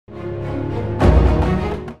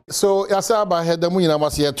So, Yasaba had the Munina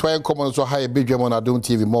must hear 12 commons so high big on Adom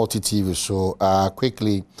TV, multi TV. So,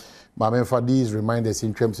 quickly, my man for these reminders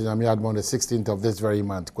in terms of Adom on the 16th of this very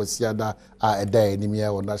month, because Siada a day in the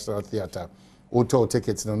or National Theatre. Auto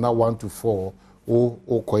tickets now 1 to 4,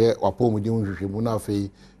 or Koye or Pomudin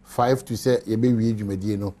Munafe, 5 to say, you be read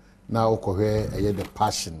Medino, now Kohe, the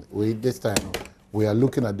passion. This time, we are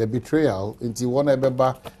looking at the betrayal into one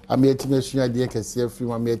Ebeba, a meeting idea can see a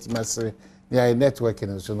few meeting. Yeah,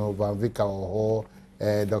 networking, so no, Van Vika or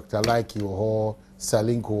Dr. Likey or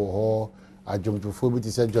Salinko or Adom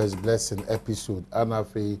Mpensenpensemu Joyce Blessing episode,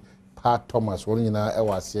 Anafe, Pat Thomas, one in our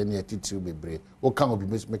hours, near Titu Bebre, or can be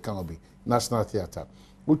Miss McCannby, National Theatre.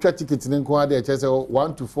 We try tickets in Quad,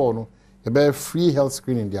 1 to 4, no, a free health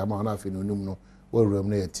screening, the amount of no, well, room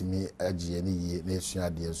near to me, a GNE, Nation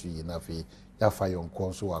ideas, Nafi, Yafa, on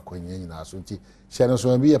Consul, or Queen, Asunti. Shannon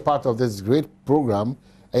will be a part of this great program.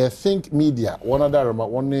 I think media, one other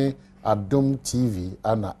one Adom TV,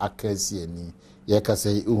 Anna Akesi, and Yaka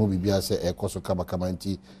say, Bibia say, Ekoso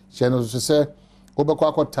Kabakamanti. Channel say,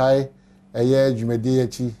 Obakwako Tai, a year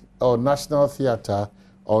Jumediachi, or National Theatre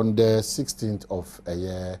on the 16th of a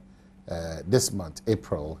year, this month,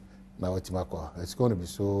 April. Now, it's going to be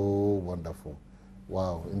so wonderful.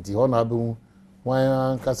 Wow. In the Honabu,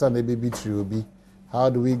 why Kasa Nebi Truby? How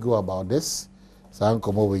do we go about this? So I'm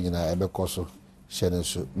come over in a Ebekoso.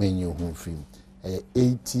 Shenanso menu home film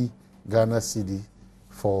 80 Ghana cedi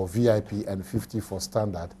for VIP and 50 for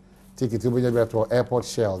standard. Take it to Airport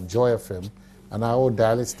Shell, Joy FM, and I will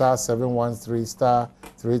dial it *713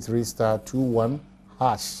 *33 *21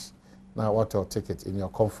 hash. Now what your ticket in your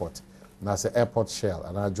comfort. Now say Airport Shell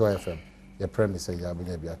and our Joy FM. Your premise is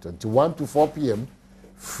 1 to 4 p.m.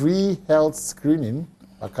 free health screening.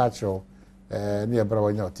 I catch you near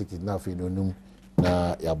Badwam ticket now for you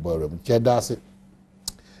na ya borum. Kedase.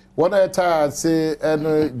 One at a time, say,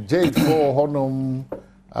 and Jade for Honum,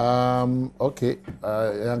 okay,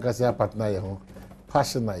 Yankasia partner,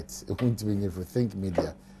 passionate, it won't be if we think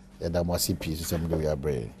media, and I must see pieces some of your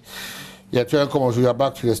brain. Yeah, to come we are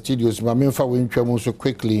back to the studios. My main for winter so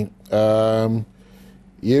quickly. You're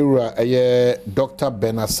Dr.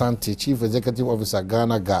 Ben Asante, Chief Executive Officer,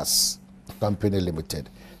 Ghana Gas Company Limited,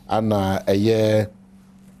 and a year.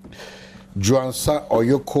 Joansa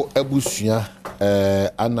Oyoko Ebusuya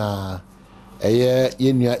ana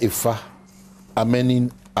yenua Ifa Amenin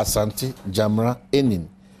Asante Jamra Enin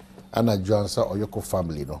ana Joansa Oyoko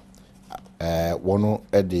family no wono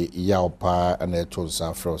ede yaopa ana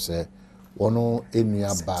tonsa fro se wono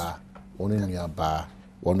enua ba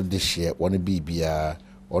wono de share wono bibia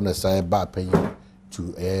wono sai ba penyi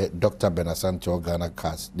to Dr. Ben Asante Ghana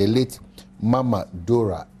Cast, the late Mama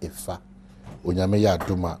Dora Ifa onyame ya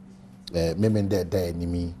adoma memende da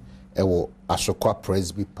nimi ewo Asokwa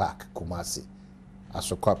Presby Park Kumasi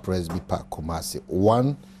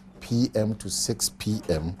 1 p.m. to 6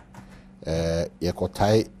 p.m.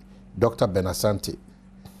 Yekotai Dr. Ben Asante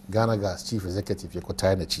Ghana Gas Chief Executive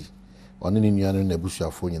Yekotai Nachi onini nuanu na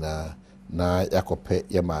busuafo nyina na yakope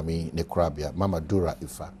ye mami ne krabia Mama Dora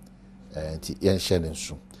Ifa nti yenhye ne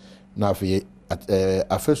nso na afi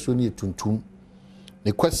afesu ni tuntum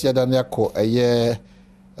ne kwasia da na yakọ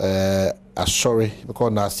sorry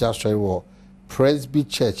because na asia sorry wo Presby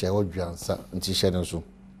Church Dwansa nti hye ne nso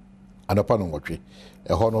anopa no nwotwe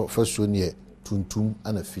ho no fesu ni tuntum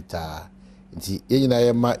ana fita nti yenyina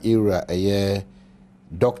ye ma era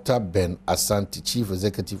Dr. Ben Asante, Chief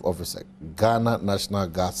Executive Officer, Ghana National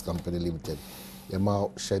Gas Company Limited. Yema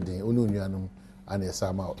shedding ununuanum and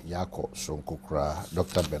yesama yako sonkokra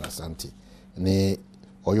Dr. Ben Asante. Ne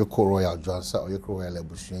Oyoko Royal Johnson, Oyoko Royal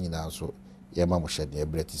Ebusuya na so yema mo shedding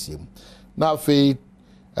ebretisem. Na fe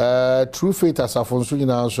True Faith asafonso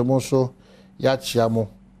nyina so mo so ya chiamo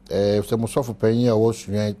se mo sofo panyin a wo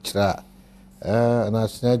suyan kira na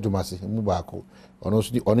sina dumase mu baako ono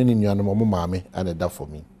so di oni nuanu mo maame and that for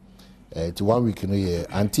me ti 1 week no ye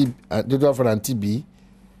anti do for anti B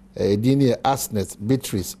dini Asnet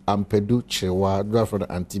Beatrice Ampedu Chewa do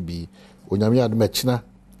for anti B onyame adom akina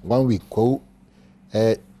 1 week ko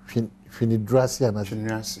finidrasi ana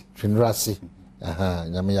finrasi aha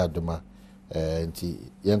nyame adoma nti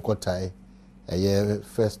yenkotai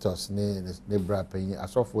Festus ne bra panyin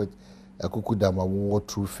asofo akukudama wo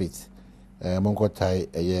True Faith monkotai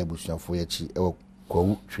busuafo yachi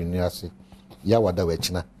kwa twiniase ya wada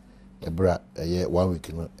wechina ebra 1 week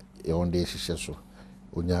no on day hihye so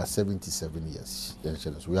onya 77 years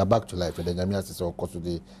so we are back to life and nyame asese okoso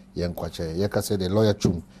de yenkwache yeka say the lawyer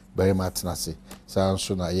chum very much nase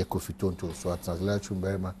sanso na yekofitonto so atlas lawyer chum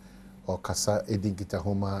very much or kasa edinkita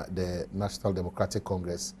homa the National Democratic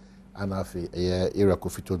Congress anafi era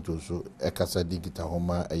kofitonto so ekasa digita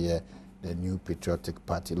homa the new patriotic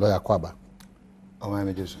party lawyer kwaba Oma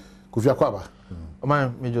mejoso Kofi Akwaba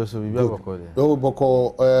Oma mejoso bibi aboko de o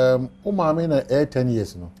boko o ma me na 10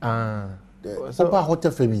 years no so ba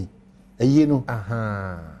hotel femi no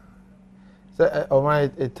so Oma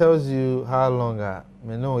it tells you how long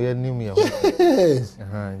me know you nim your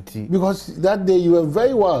because that day you were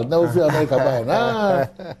very wild now if you America ba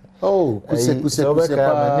kuse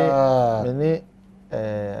many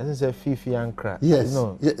I think say Fifi Ankara. Yes.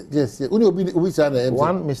 No. Yes. Which one?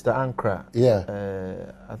 One Mr. Ankara. Yeah.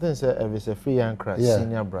 I think say it's a free Ankara,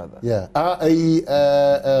 senior brother. Yeah.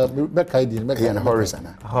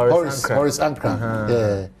 Horace Ankara.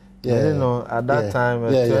 Yeah. Yeah. You know, at that time,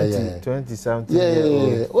 20 something.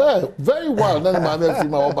 Yeah. Well, very well. Then my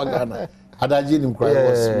Ghana. Adajin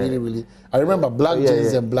was really. I remember black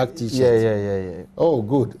jeans and black t-shirts. Yeah. Oh,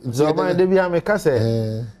 good. So my Debbie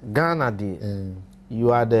say Ghana you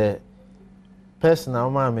are the person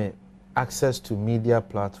who access to media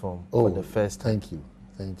platform for the first time.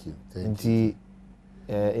 Thank you.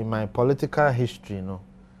 In my political history, no,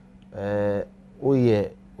 obia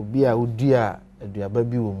udia aduaba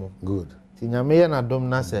bi wo mu. Good. Ti nyame ye na dom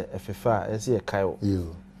na se efefa ese e kai wo.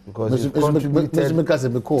 You. Because you contributed to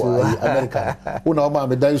America. Una ma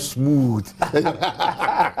me die smooth.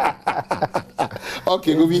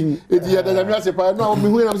 Okay, go be. It ya da me say pa no me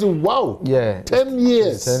hu na say wow. Yeah. 10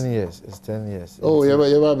 years. It's 10 years. Oh, you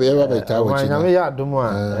ever be ta watch. Nyame ya dom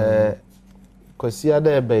a kwasi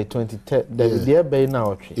ada be 2010 the be na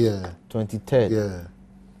otwe. Yeah. 2010. Yeah.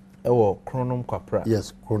 Ewo Kronom Kwapra.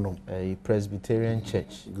 Yes, Kronom. A Presbyterian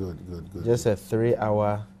church. Good. Just a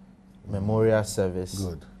 3-hour memorial service.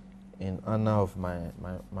 Good. In honor of my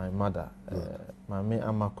mother, Mami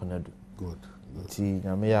Ama Konedu. Good. Ti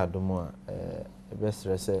nyame ya adomo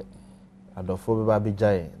best say adofo be ba be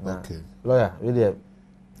jai na lawyer really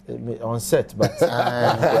on set but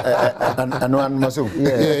and one maso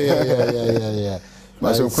yeah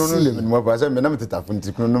maso krono le mo ba say me na metafo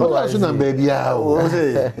nti krono no so na baby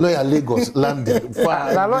lawyer Lagos London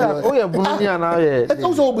far na lawyer o ye bunu ni ana ye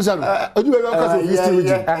so obusa no oju be ka so history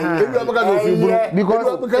ebi am ka so fi bunu because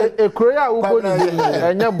e kroya wo ko ni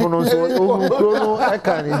enye bunu so o krono e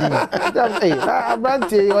kan ni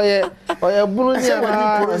abranti oye bunu ni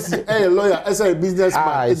ana lawyer as a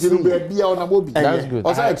businessman e jiru be bia ona mo bi that's good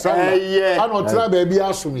o say travel ano tra be bia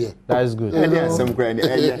asomye that's good e dey asem kra ni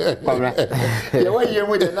kwabra ye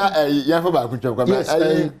mu de na ya fa ba ku twam kwabra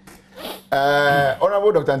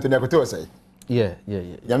honorable Dr. Anthony Akoto say yeah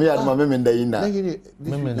yami ya ma memenda yi na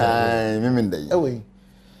memenda yi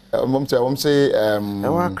mom say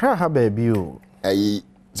wa kra ha ba bi o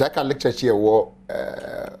zaka lecture here wo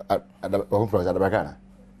Adabakana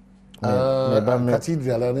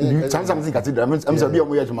cathedral something cathedral I'm say bi o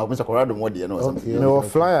mo ye juma ko say Colorado mo de no something me wo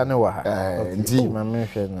flyer ne wa ha nti ma me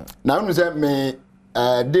hwe na now you say me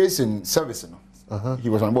days in service no he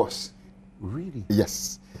was my boss. Really?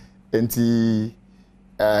 Yes. And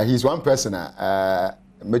he's one person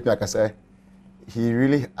make me like I say he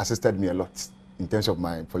really assisted me a lot in terms of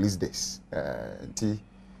my police days.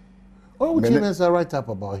 What would you say write up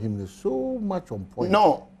about him? There's so much on point.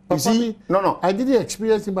 No. You see, no. I didn't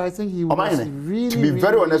experience him, but I think he was really. To be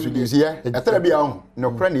very honest with you, see, I tell you,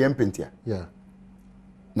 no friend the MPP. Yeah.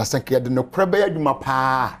 Na sanke no krebe ya dwuma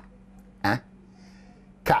pa.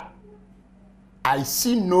 Ka I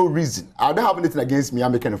see no reason. I don't have anything against me.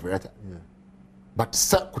 I'm making a writer. Yeah. But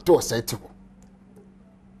Kuto said to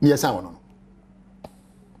me, no.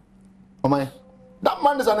 Oh my, that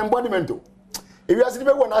man is an embodiment. If you ask me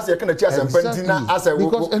when I say I can chase and pentina, I say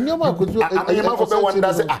because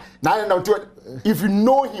if you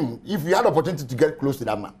know him, if you had opportunity to get close to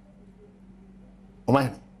that man, oh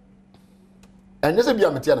my. And this is be a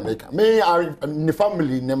material maker. Me, in the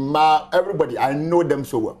family, everybody, I know them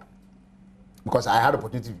so well. Because I had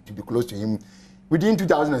opportunity to be close to him within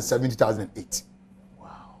 2007, 2008.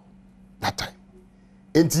 Wow. That time.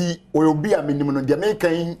 And he will be a minimum. The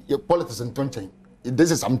American politics and tonching.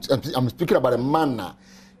 This is I'm speaking about a man now,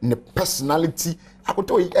 in the personality. I could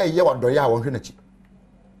tell you, hey, you are doya on Hinachi.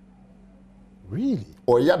 Really?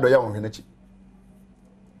 Or ya doya on Hinachi.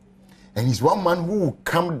 And he's one man who will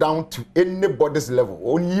come down to anybody's level.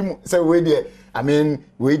 Only him say wait there. I mean,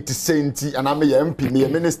 wait to say and I'm a MP, me a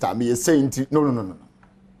minister, me a saint. No.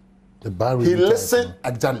 The barrier. He listens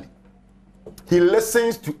exactly. He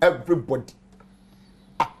listens to everybody.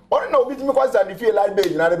 What no? Because I feel like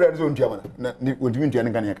baby, na the zone to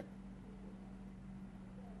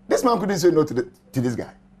This man couldn't say no to this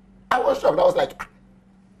guy. I was shocked. I was like,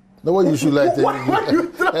 No one you should like What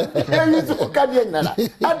you to Canadian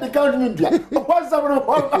at the county India. What's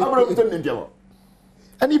happening in India?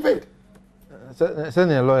 And he paid.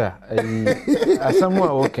 Send a lawyer.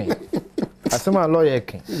 Someone working. Someone lawyer.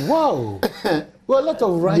 Wow. Well, a lot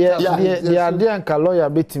of writers. The idea and lawyer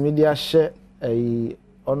bit media share a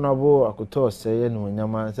honorable Akuto say and when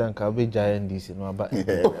Yaman and Kabi giant this in my back. Now,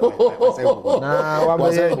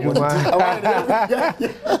 but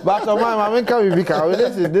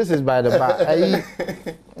this is by the back.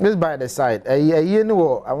 This by the side. You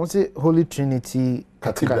know, I want to say Holy Trinity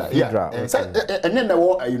Cathedral. And then the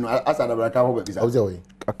war, you know, as a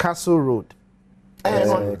Castle Road.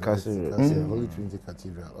 Castle Road. Holy Trinity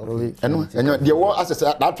Cathedral. And the war as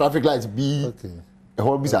that traffic lights be. Okay. A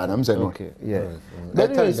whole bizarre, I'm saying. Okay, yeah.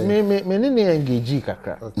 But anyways, me engage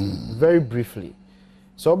kakra. Very briefly.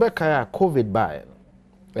 So Obekaya COVID by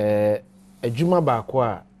a juma ba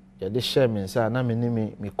kwa ya de share me say na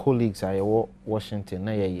me colleagues are Washington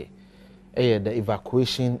na ye the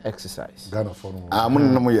evacuation exercise. Ghana for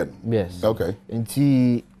yes. Okay.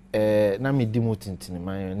 Nti na me dimotintini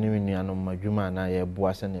man ni nuanom madwuma na ye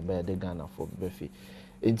boa se ne be de Ghana for befi.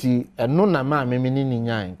 No na ma me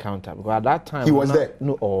nya encounter because at that time he was there.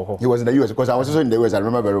 No, he was in the US because I was also in the US. I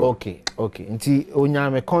remember very well. Okay. Nti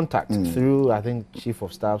onya me contact through I think Chief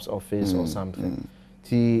of Staff's office or something.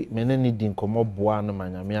 Ti me ne di nkomo boa no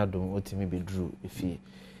manyame adom otimi be drew efie.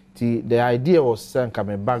 Ti the idea was sanka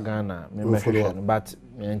me bagana me mehwehwe no but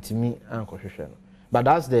ntimi ankohwehwe no. But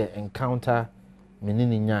that's the encounter me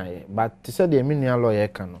nya but ti said the me nua lawyer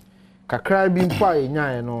ka no. Kakra bi mpo a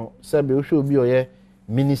nya no se be wo hwe obi oye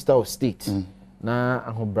Minister of State na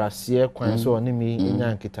ahobrasiye kwan so oni mi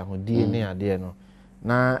enya nkita hodie ne ade no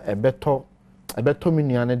na ebeto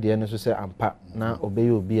minua ne de no so se ampa na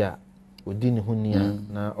obeye obi a odi ne honia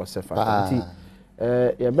na osefa nti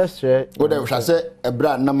ye bestre wo de hwa se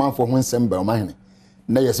ebra na manfo ho nsem ba o mahene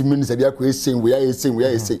na yesi minister dia ko esen we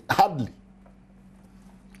esen hardly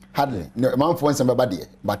no manfo nsem ba de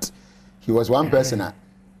but he was one person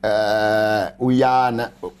we are na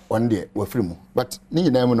one day we free mu but ni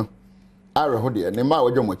nyina mu no are ho de ne ma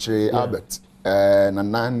wodwo mo kire Albert na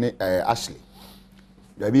nan Ashley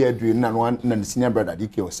da bi adu na no na senior brother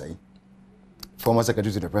DK was say former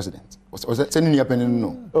secretary to the president was that sending you opinion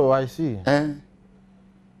no oh I see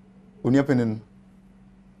oni opinion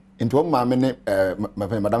into ma me ne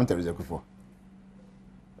Madam Teresa Kufo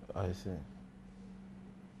I see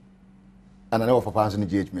and I know for pass in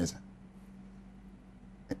GH Mesa.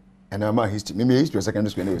 And I'm a history. Maybe history or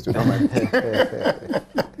secondary school anyway. So don't mind.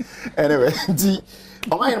 Anyway,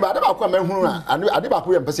 I'm not about to come home. I did about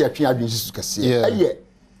to pass a tree. I just can see. Yeah.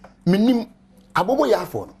 Minim abobo ya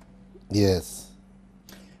for. Yes.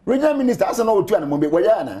 Regional minister as an old two and mombe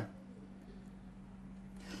wayana.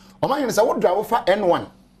 I'm not say what drive for N1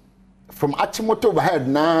 from Achimoto overhead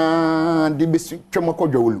na DBC Chemoko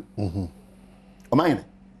Jolu. I'm not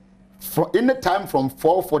for in the time from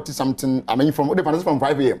 4:40 something. I mean from the from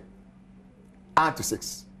 5 a.m. to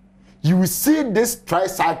 6. You will see these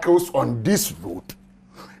tricycles on this road.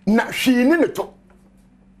 Now she in the top.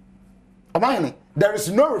 There is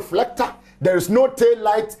no reflector, there is no tail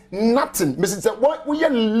light, nothing. Mrs. What we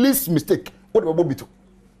least mistake? What about Bobito?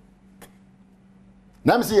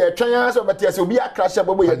 Now I'm saying trying to but yes, will be a crash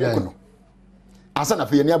about Bobo. Asana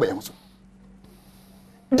for your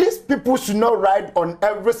these people should not ride on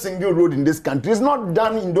every single road in this country. It's not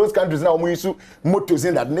done in those countries now. We use motors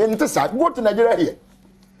in that. Go to Nigeria here.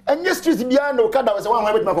 And yes, streets behind the car that was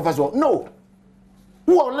 100 microphone. No.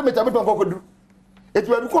 Who are limited to do? It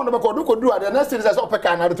will become the could do at the next citizens of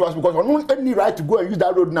Pekana to us because we don't any right to go and use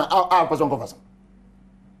that road now. Our person conference.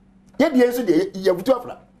 Yet the answer you have to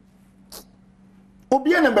have.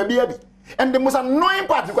 Obian and baby. And the most annoying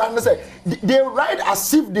part you can say they ride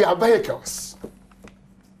as if they are vehicles.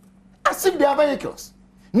 As if they are vehicles.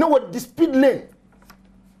 No, what the speed lane.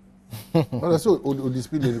 Well, that's what the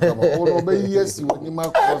speed lane come on. Oh, yes,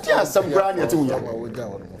 some brand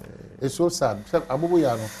it's so sad.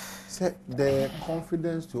 Abubu said the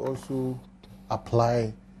confidence to also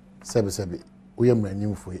apply sebi. We are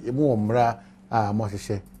new for it.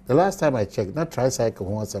 The last time I checked, that tricycle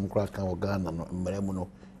wants some crack or Ghana no Mremuno.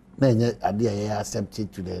 Then idea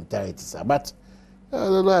accepted to the entirety. But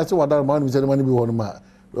I saw what that man was money be one.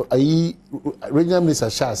 Ayi regional minister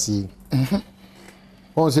Shasi.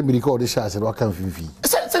 On say me record the Shasi what can fifi.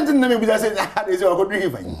 Something na me be say how dey say I go do it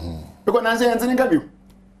fine. Because I say anything can be.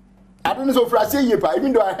 I don't know so for say yepa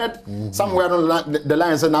even though I heard somewhere on the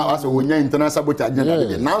line say now as we internal sabotage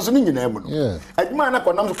agenda. Now so ni nyina mu no. Adwuma na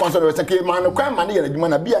konam so concern we say ke man no kwan man na adwuma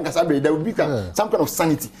na bia nkasa be there will be some kind of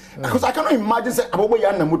sanity. Because I cannot imagine say abobo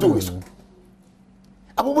ya na motor we so.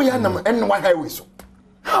 Abubu ya nam and one highway so.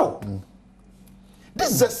 How?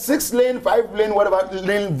 This is a 6-lane, 5-lane, whatever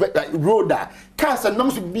lane road. Cars and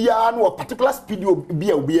numbers be a particular speed be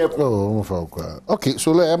a okay,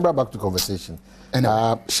 so let's back to conversation.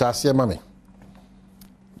 Shasia Mami.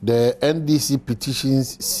 The NDC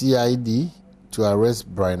petitions CID to arrest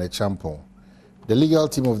Brian Achampong. The legal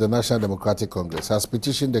team of the National Democratic Congress has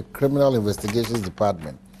petitioned the Criminal Investigations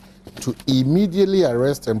Department to immediately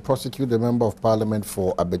arrest and prosecute the Member of Parliament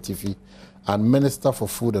for Abetifi and Minister for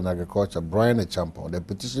Food and Agriculture, Brian Achampong. The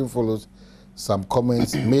petition follows some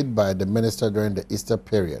comments made by the minister during the Easter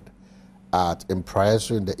period at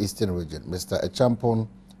Imprieso in the Eastern region. Mr. Achampong,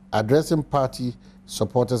 addressing party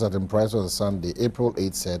supporters at Imprieso on Sunday, April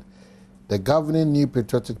 8, said, the governing New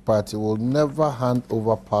Patriotic Party will never hand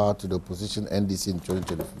over power to the opposition NDC in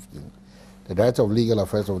 2015. The Director of Legal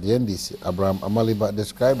Affairs of the NDC, Abraham Amaliba,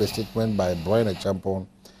 described the statement by Brian Achampong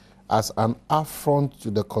as an affront to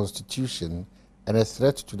the Constitution and a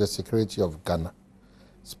threat to the security of Ghana.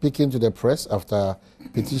 Speaking to the press after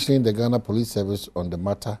petitioning the Ghana Police Service on the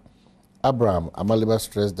matter, Abraham Amaliba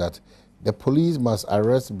stressed that the police must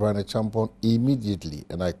arrest Brian Achampong immediately,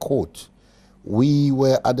 and I quote, we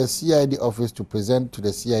were at the CID office to present to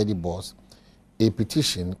the CID boss a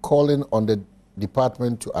petition calling on the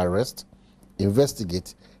department to arrest,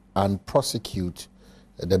 investigate, and prosecute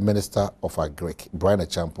the Minister of Agric, Brian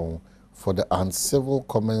Achampong, for the uncivil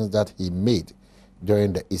comments that he made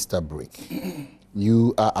during the Easter break.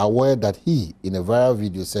 You are aware that he, in a viral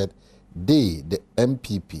video, said they, the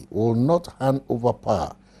NPP, will not hand over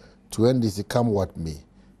power to NDC come what may.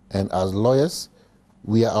 And as lawyers,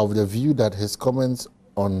 we are of the view that his comments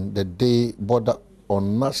on the day border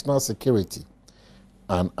on national security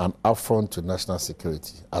and an affront to national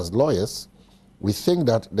security. As lawyers, we think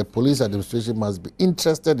that the police administration must be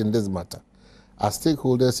interested in this matter. As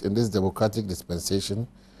stakeholders in this democratic dispensation,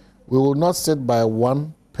 we will not sit by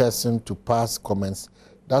one person to pass comments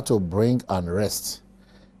that will bring unrest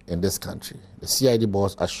in this country. The CID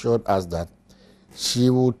boss assured us that she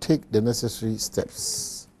will take the necessary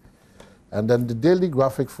steps. And then the Daily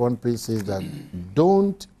Graphic front page says that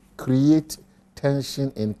don't create tension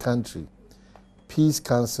in country. Peace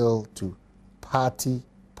counsel to party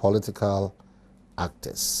political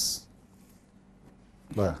actors.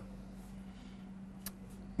 But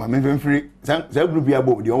my main free that group be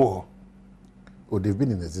above the oh, they've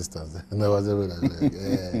been in existence.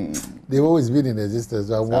 They've always been in existence.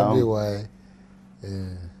 So I wonder why.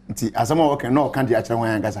 As someone can know can't actually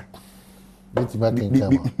when Gaza. The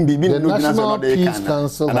National Peace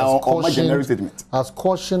Council has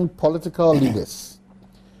cautioned political leaders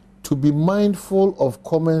to be mindful of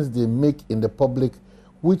comments they make in the public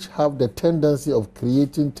which have the tendency of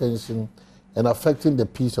creating tension and affecting the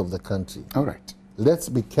peace of the country. All right. Let's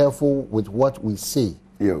be careful with what we say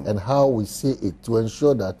and how we say it to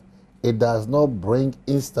ensure that it does not bring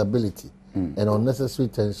instability and unnecessary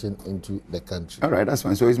tension into the country. All right, that's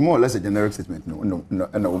fine. So it's more or less a generic statement. No,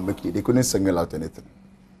 and I will make it. They couldn't single out anything.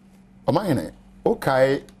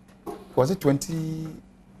 Okay, was it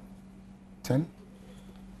 2010?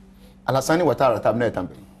 Alasani Watara Tabnet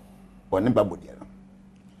Tampi. Or Nimbabudi.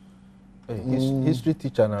 History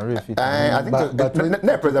teacher and I think but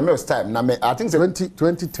President time. I think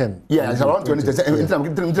 2010. Yeah, it's around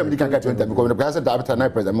 2010. Because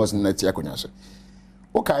President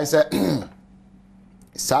okay, sir.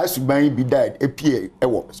 Sa suban bi died epie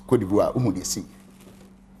ewo Cote d'Ivoire umu de si.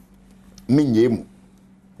 Minyemu.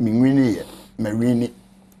 Minwini ye, mawini.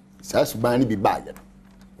 Sa suban bi baye.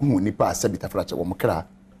 Umu nipa asabita frache wo mkra.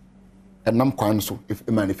 Enam kwan so if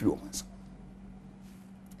e man efiri wo mansa.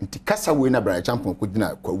 Nti kasa we na Brian Achampong ko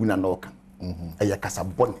gina kwa wina na oka. Eye kasa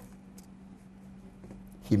bone.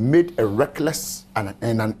 He made a reckless and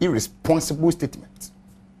an irresponsible statement.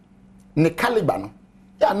 Ne caliber no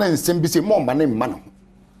if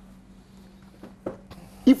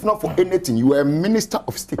not for anything, you are a minister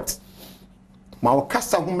of state.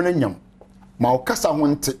 Maokasa humanyam, maokasa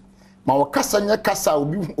hunte, maokasa nya kasa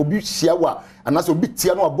obi shiawa, and as obi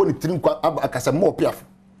tiano aboni trinkwa akasa mo piaf.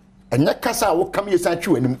 And nya kasa wo come yesan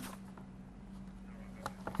twu anim.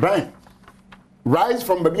 Brian, rise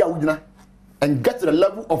from baby awudina and get to the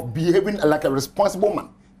level of behaving like a responsible man,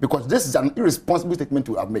 because this is an irresponsible statement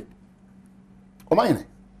you have made.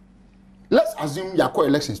 Let's assume you are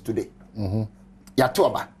elections today. You are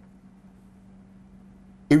toba.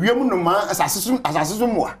 If you no man as assassin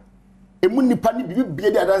more, who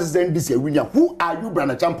are you, Brian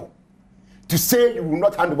Achampong, to say you will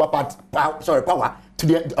not hand over power to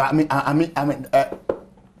the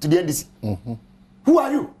to the NDC? Who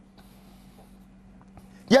are you?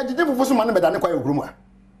 Yeah, the devil for some money better than quite a groomer.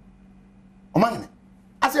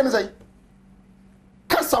 say say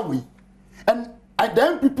Kasawi and at the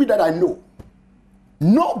NPP that I know,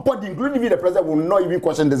 nobody, including the president, will not even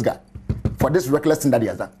question this guy for this reckless thing that he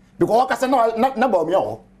has done. Because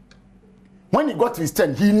when he got to his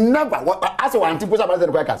turn, he never as one people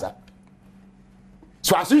say.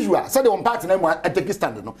 So as usual, say the one party name I take a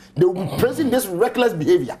stand. No, they will be praising this reckless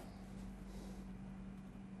behavior.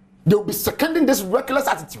 They will be seconding this reckless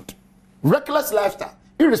attitude, reckless lifestyle,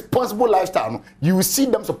 irresponsible lifestyle. No? You will see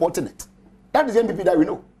them supporting it. That is the NPP that we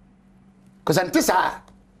know. Because until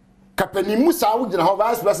Kapeni Musa wujina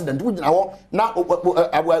vice president wujina ho na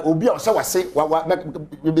obi a so wase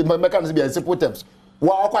mechanism be simple terms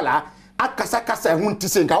wa okwala akasa hu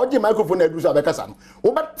ntise nka oje microphone na adu so abekasa no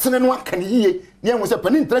wo betene no aka ne yiye ne hu se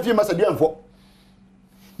pani ntrafi masa duanfo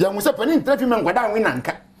ya hu se pani ntrafi me nkwada anwe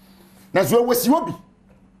nanka na so wasi obi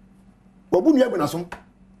obu nu aguna so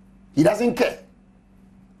he doesn't care.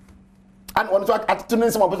 And on so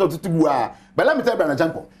attitude some of to but let me tell you, Brother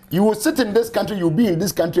Janko, you will sit in this country, you'll be in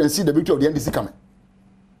this country and see the victory of the NDC coming.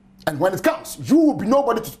 And when it comes, you will be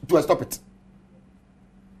nobody to stop it.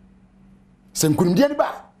 You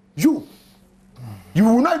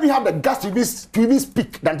will not even have the guts to even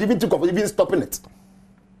speak than to even think of even stopping it.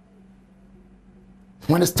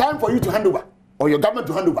 When it's time for you to hand over, or your government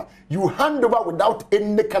to hand over, you hand over without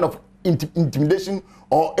any kind of intimidation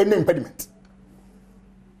or any impediment.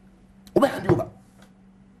 Hand you over.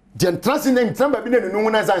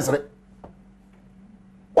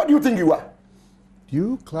 What do you think you are? Do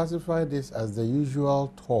you classify this as the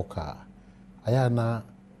usual talker? Ayana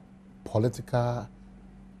political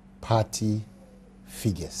party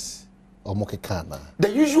figures or mokekana?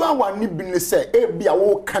 The usual one need be say, be a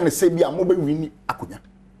walk can say be a mobile winnie akunya.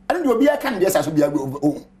 I don't know be a can be as be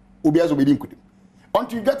until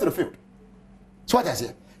you get to the field. So what I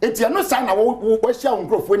say? It's no sign I will share on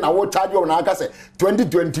growth when I will charge you on our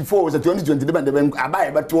 2024 is a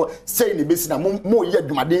 2020 but to say in the business more yet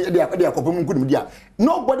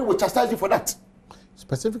nobody will chastise you for that.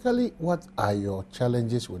 Specifically, what are your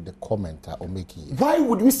challenges with the commenter or making? Why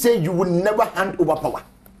would we say you will never hand over power?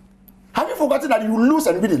 Have you forgotten that you will lose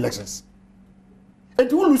and win elections? And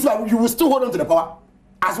you will lose, you will still hold on to the power.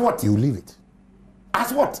 As what? You leave it.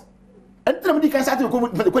 As what? And somebody can start to go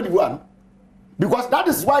with the Cote d'Ivoire. Because that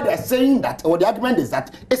is why they are saying that, or the argument is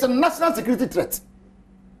that it's a national security threat.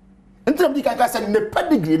 And somebody can say in the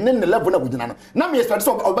pedigree, in the level of Ujana. Now, me expect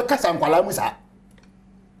so of Becassa and Kuala Musa.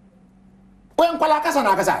 When Kuala Casa and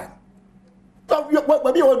Akasa.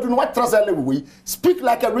 Maybe you do not trust a level. Speak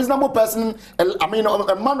like a reasonable person, I mean,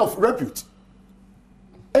 a man of repute.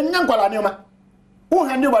 And young Kuala Nima, who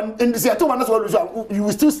hand you one in the Seattle, you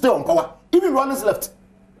will still stay on power. Even Rollins left.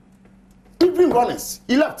 Even Rollins,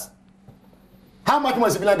 he left. How much more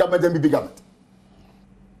civilian government than big government?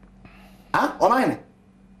 Ah, Omani.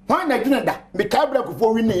 Why not doing that? The Cabra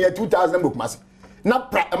before winning year 2000 book mass.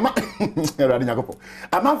 Not a man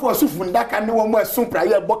for Sufunda can no one more soon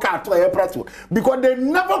prior boca to a prato because they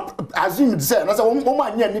never assumed say as a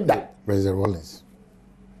woman need that. President Rollins.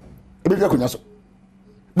 But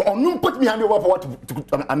on no put me hand over for what to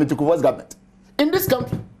government in this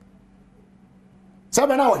country.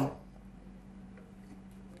 7 hours.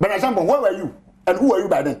 But example, where were you? And who are you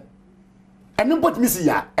by then? And then put me see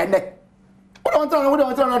ya and then. So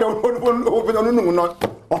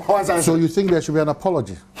you think there should be an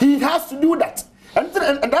apology? He has to do that.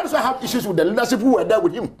 And that's why I have issues with the leadership who were there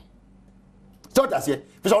with him. So that's it.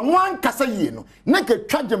 Because on one cassa no, naked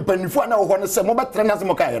charge and penny for an hour when some mobile trainers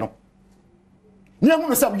mocaino.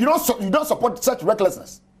 You don't support such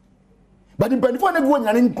recklessness. But in penny for everyone,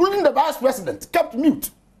 including the vice president, kept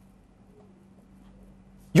mute.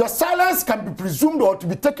 Your silence can be presumed or to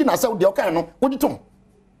be taken as the okay, no? What do you think?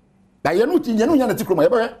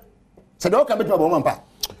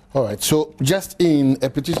 All right, so just in a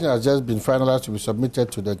petition has just been finalized to be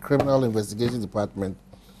submitted to the Criminal Investigation Department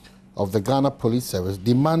of the Ghana Police Service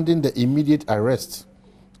demanding the immediate arrest,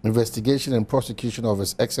 investigation and prosecution of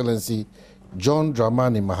His Excellency John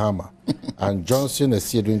Dramani Mahama and Johnson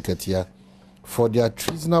Esiedun Ketia for their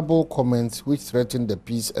treasonable comments which threaten the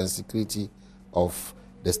peace and security of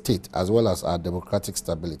the state as well as our democratic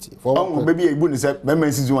stability. Maybe a good said,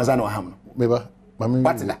 Memphis was an Oham. Maybe,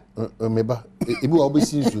 maybe, it will be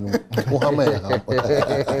seen soon.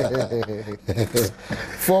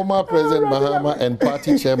 Former President Mahama and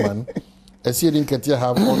party chairman Esiedun Ketia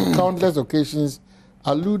have on countless occasions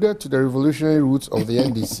alluded to the revolutionary roots of the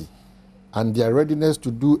NDC and their readiness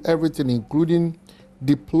to do everything, including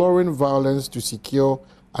deploring violence to secure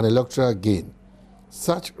an electoral gain.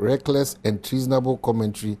 Such reckless and treasonable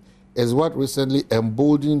commentary is what recently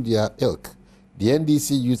emboldened their ilk, the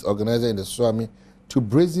NDC youth organizer in the Swami, to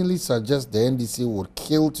brazenly suggest the NDC would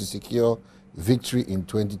kill to secure victory in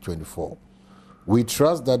 2024. We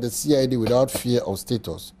trust that the CID, without fear of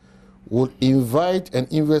status, will invite and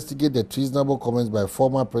investigate the treasonable comments by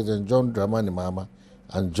former President John Dramani Mahama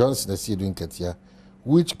and Johnson Asiedun Ketia,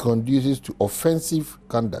 which conduces to offensive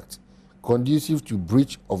conduct, conducive to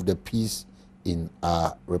breach of the peace in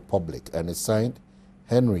our republic. And it's signed,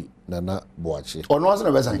 Henry Nana Boache. Or no one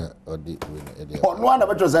ever signed. Or no one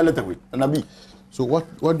ever was a letter with. So what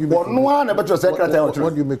do you make? Or no one ever was secretary. What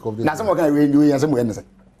do you make of this? Now someone can read you as some way.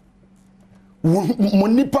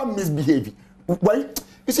 Munipa misbehaving. Why?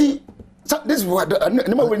 You see, this is what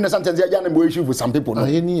no one sometimes they are issue with some people.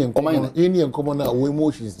 Any and common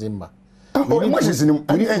emotions in we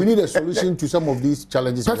need a solution to some of these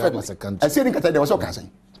challenges we have as a country. I said in Qatar there was okay.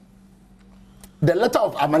 The letter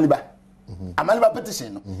of Amaliba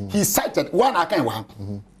petition, he cited one account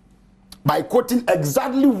by quoting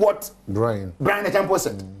exactly what Brian Champo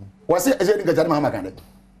said. Was it in Qatar Mahama Kande?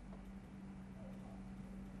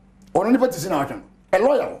 On the petition account, a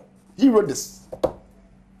lawyer, he wrote this.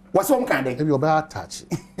 What's one kind of? You're about touch.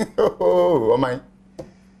 Oh my!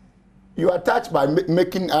 You are touched by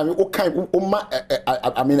making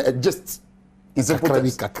a gist. In simple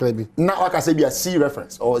terms. Now I can say be a C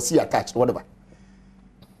reference or C attached, whatever.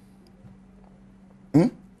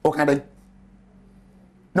 Okay.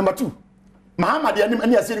 Number two, Mahama the enemy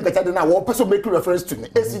any saying that now one person make reference to me.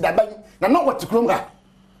 AC that bang. Now not what to grow. Now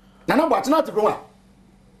not what not to grow.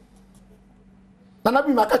 Now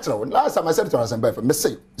be my catcher. Last time I said to us and Beth,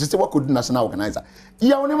 say just what could national organizer.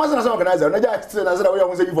 Yeah, only national organizer. No, just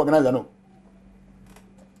you organizer. No.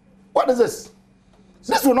 What is this?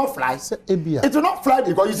 This will not fly. It will not fly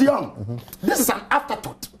because he's young. This is an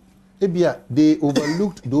afterthought. They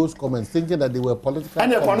overlooked those comments, thinking that they were political.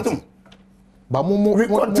 And they continue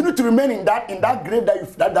to remain in that grave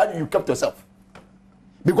that you kept yourself.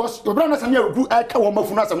 Because your brother Samia will do I can't want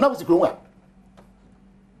to now was growing.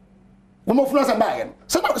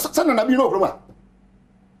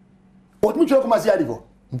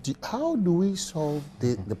 How do we solve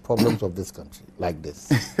the problems of this country like this?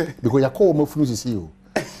 Because Yakomo is here.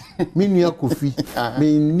 Minya Kofi,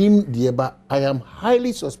 me nim dieba. I am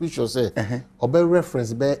highly suspicious. Obe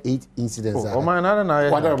reference be 8 incidents. Oh man, I don't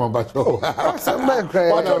know. What am I about? I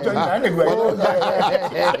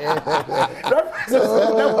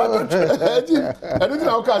don't know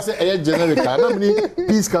how can say a generic. How many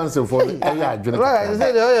peace council for? Right, I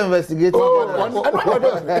said they investigate.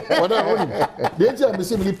 What are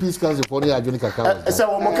the peace council for the generic account?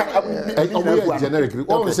 Generic.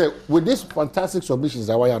 What say with this fantastic submissions?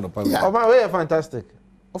 Yeah. Oh, man, we are fantastic.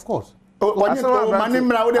 Of course. You know now. And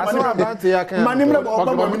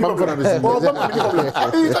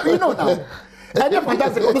you're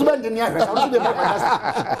fantastic.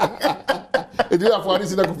 It is for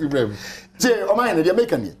this in a coffee brave. Say, oh my, you're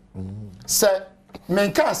making it. Sir,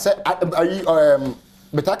 men can't say,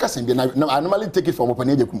 but I can't say, I normally take it from open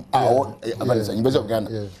age. Or University of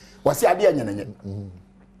Ghana. What's the idea?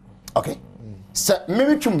 Okay. Sir,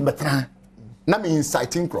 maybe to better. Na me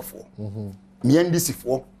inciting crofo me NDC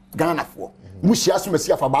for Ghana for mushia so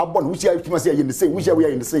mesia for babon mushia tuma say in the same mushia we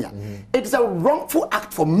are in the same. It is a wrongful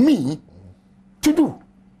act for me to do.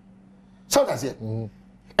 So that's it.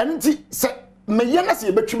 And say me yana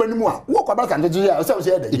say betwima ni mu a wo kwa ba kan je say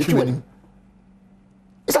say that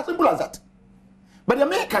it's as simple as that. But the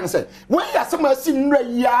American say when you are somewhere seen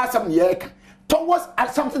some year towards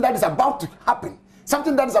something that is about to happen,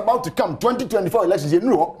 something that is about to come 2024 elections, you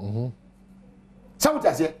know. So what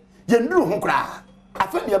I say, you know who cry. I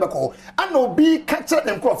think you have a call. I know be catcher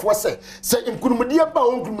and crop was say in Kurumudia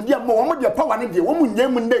Bow, Kurumudia Mohammed, your power and the woman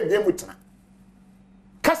name and name with her.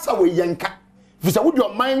 Cast away Yanka. If I would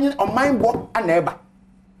your mind on my board and neighbor.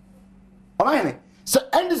 Oh, my so,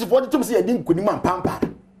 and this is what to say I didn't Kuniman Pampa.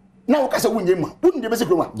 Now, Cassa wouldn't you basic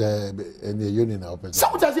room? The union open. So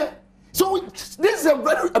what I say. So this is a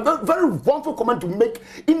very wrongful comment to make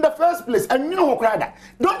in the first place. And you know what,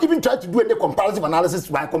 don't even try to do any comparative analysis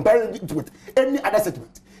by comparing it with any other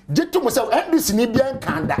statement. Just to myself, and this Nibia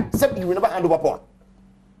can that, except you will never hand over power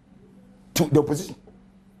to the opposition.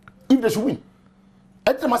 If they should win.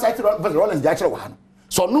 At the Masai Rollins, the actual one.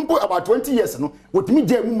 So number about 20 years ago, with me,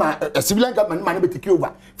 a civilian government man take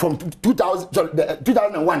over from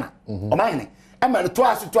 2001. Or mine. I'm at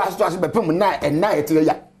twice by Pum night and night.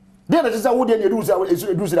 Then it is a wood and you do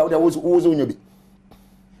that there was on your be.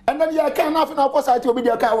 And then you can't have enough for sight to be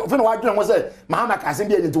the account of what was said. Mahama can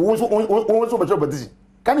be into also but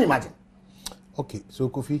can you imagine? Okay, so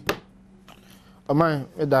Kofi.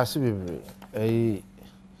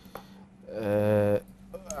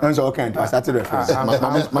 And so okay, I started reference.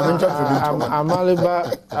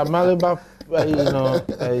 Amaliba, you know,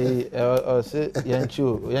 or say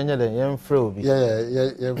Yanchu, Yan Froby.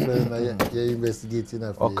 Yeah, investigating.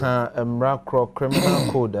 Okay,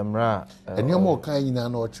 criminal code, and you're more kind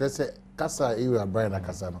than or Tressa Casa area, Brian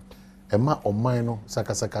Casano. Emma or Mino,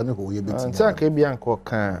 Sakasakano, who you be. Bianco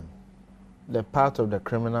can the part of the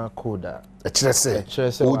criminal code. A Tressa,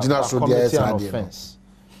 original offense.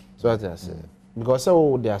 So what I say. Because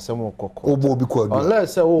there are some more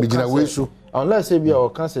unless unless be or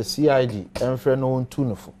cancer CID and friend no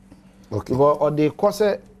tuneful. Okay. Because or they cause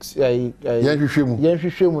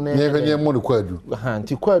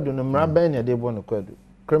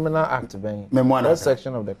Criminal Act that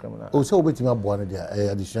section of the Criminal Act. So wait me born there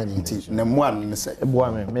additional say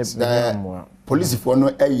police for no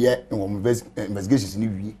investigations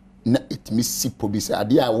ni na it me see police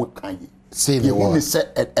ade a wo kan say the one say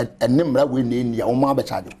enimra we na ya o ma be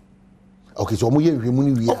charge. Okay, so we of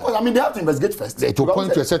course, I mean they have to investigate first. To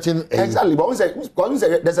point to a certain exactly, but we say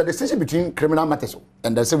there's a distinction between criminal matters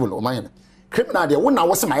and the civil or mine. Criminal they won na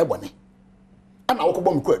was my bone. And I will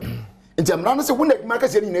bomb quick. Nti amra no se wona adwuma ka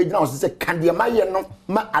se ni na gina o se kan de ma ye no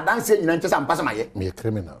ma adanse nyina nche sam pasa ma ye me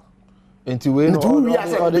criminal nti we no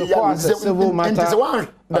the court civil matter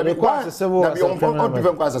the court civil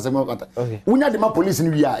matter unya de ma police ni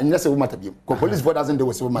wi a nya civil matter bi ko police for doesn't deal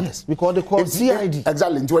with civil matters because the court CID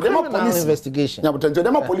exactly nti de ma police investigation yeah but nti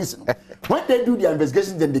de ma police no when they do their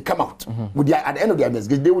investigation then they come out with their at the end of their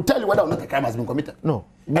investigation they will tell you whether or not a crime has been committed. No,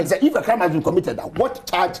 exactly, if a crime has been committed, what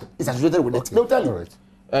charge is associated with it, they'll tell you.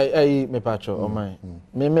 Me patcho o my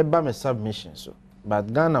me ba me submission so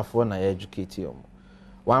but Ghana for na educate you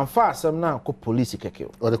one fa asem na ko police keke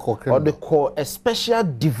or the call a special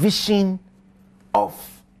division of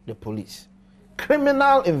the police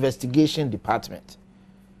criminal investigation department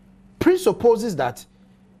presupposes that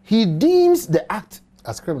he deems the act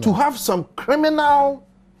as criminal to have some criminal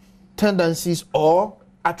tendencies or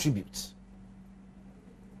attributes.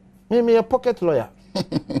 Me a pocket lawyer.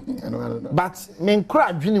 But men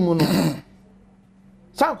cry dream no.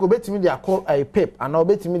 Sanko betimi dey call a pip and now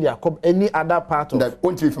betimi dey call any other part of that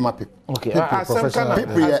won't be from a pip. Okay,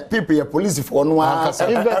 people police for no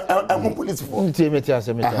police for.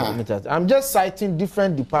 I'm just citing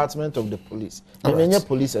different departments of the police. I'm a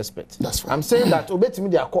police expert. That's right. I'm saying that obetimi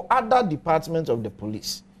dey call other departments of the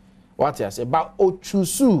police. What I say about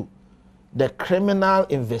Ochusu, the criminal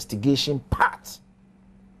investigation part.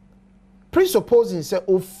 Presupposing say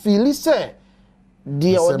ofili say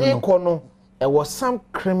the ode kono there was some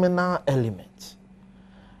criminal element.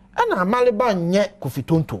 And Amaliba nye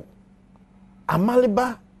kufitonto.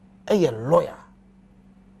 Amaliba a lawyer.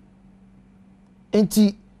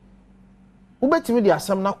 Enti ubetimi di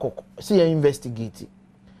asam na koko say you investigate.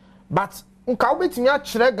 But nka ubetimi a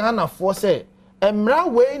kire Ghana for say emra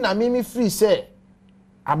we na mimi free say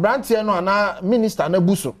abrantie no ana minister na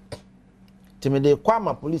buso. Timide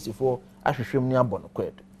kwama police for ahwehwem ni abon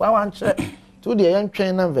kwed wa wan kire to the yan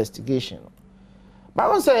train investigation ba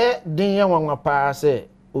won say din yan wan pa say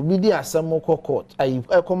obi di asam ko court ayi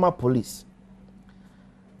ekoma police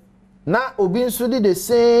na obi nso di the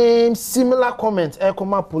same similar comment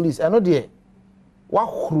ekoma police eno de wa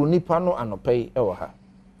huru nipa no anopai e wo ha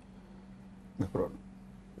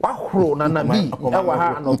wa huru na nabi e wo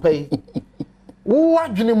ha anopai wo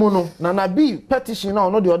adwene mu no na nabi petition na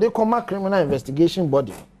ono de koma criminal investigation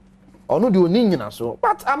body ono de oni nyina so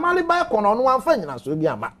but Amaliba kono ono wan fa nyina so bi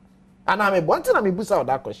ama ana me bonti na me busa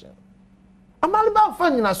that question Amaliba fa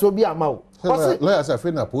nyina so bi ama o lawyers are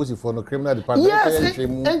afraid na police for no criminal department yes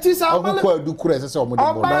and is Amaliba do kura say omo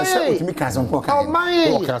de mo na say otimi kan so ko kan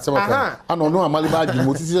o kan se maka ana no Amaliba agi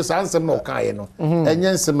mo tutu say ansem na o kan ye no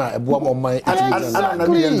enye nsem a ebo am man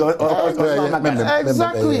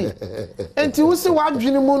exactly enti wo se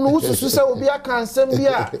wadwene mu no wo susu say obi aka ansem bi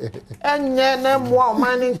a enye na mo o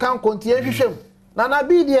man nkan konti ehwehwem na na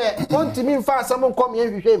bi de ontimi mfa asem nkom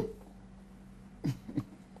ehwehwem.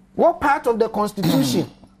 What part of the constitution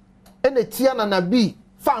and the tiana na bi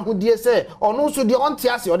fa ho die say ono so de on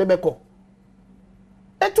tiase o de beko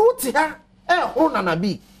etu tia ho na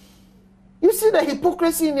bi. You see the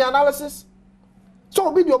hypocrisy in the analysis. So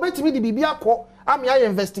obi de obetimi de bibia ko am ya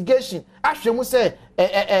investigation ahwemu say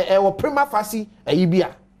wo prima facie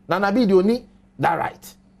ayibia na bi de oni that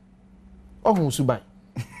right ohun suban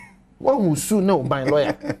ohun su no ban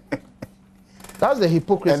lawyer. That's the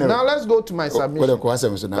hypocrisy. Anyway, now let's go to my submission.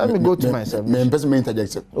 Let me go to my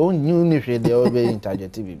submission. Oh, you need to be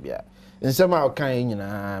interjective. In some how can you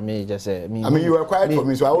me just say I mean you were quiet for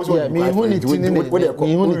me, so I was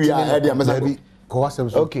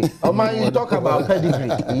Okay. Oman, you talk about pedigree.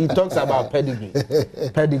 He talks about pedigree.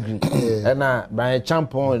 Pedigree. And Brian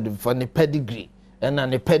Champon for the pedigree. And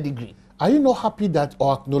the pedigree. Are you not happy that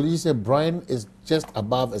or acknowledge that Brian is just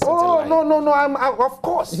above a certain line? No. I'm of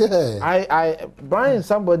course. Yeah. Brian is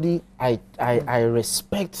somebody I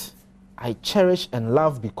respect, I cherish and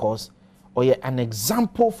love because an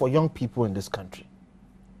example for young people in this country.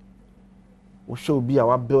 We should be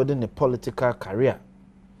our building a political career.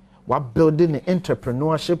 We're building an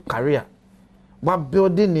entrepreneurship career. We're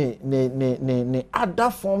building the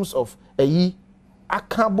other forms of a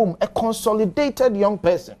consolidated young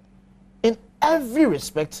person in every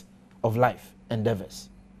respect of life endeavors.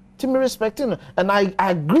 To me respecting, and I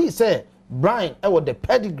agree, say Brian, was the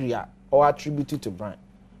pedigree or attributed to Brian.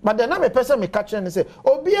 But then I'm a person me catch and say,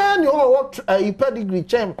 Obian, you what a pedigree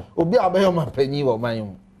chem, Obia Bayoma penny or my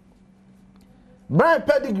own. Brian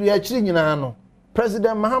pedigree actually, you know,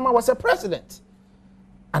 President Mahama was a president.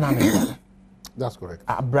 And I'm That's correct.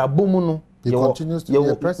 Abrabumuno. He continues to be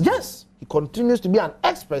a president. Yes, he continues to be an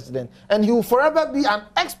ex-president, and he will forever be an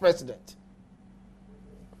ex-president.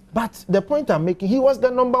 But the point I'm making, he was the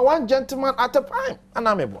 #1 gentleman at the time. And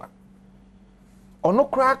I'm a boy.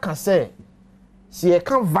 Onokra can say, see, a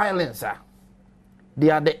can violence. They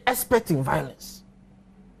are the expert in violence.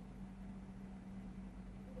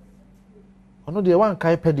 Ono the one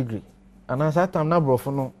kai pedigree. And as that time na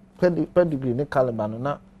brofono pedigree ne Caliban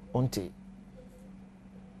na onte.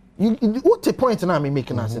 What's the point now I'm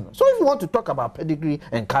making us? So if you want to talk about pedigree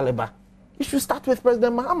and caliber, you should start with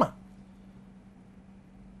President Mahama.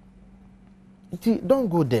 Don't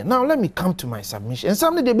go there. Now let me come to my submission. And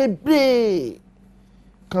somebody they be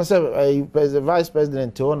can say Vice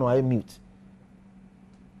President Teono I mute.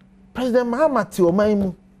 President Mahama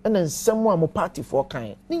Teomaimu and then someone mo party for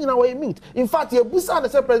kind. Nina way mute. In fact, you busa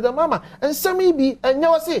and say President Mahama and some be and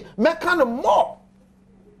you say make kind of more.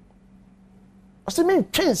 I say me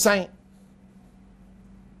change sign.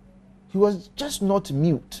 He was just not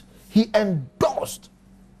mute. He endorsed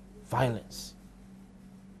violence.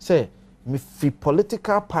 Say me free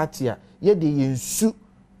political party ye de yensu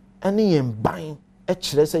any yen buying e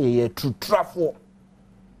kire say ye true trafo. You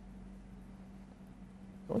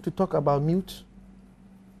want to talk about mute?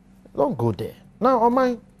 Don't go there. Now on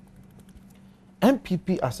my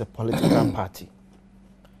NPP as a political party,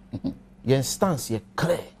 your stance ye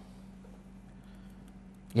clear.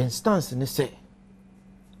 Your stance in say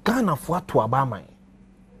Ghana for to Obama.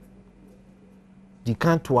 Di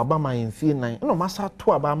kan to Obama in feel 9. No massa to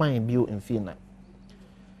Obama in bio in feel 9.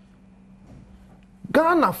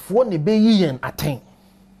 Ghana for ne be yen attain.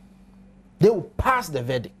 They will pass the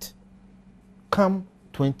verdict come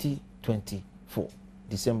 2024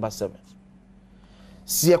 December 7th.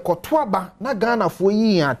 Si ekotoaba na Ghana for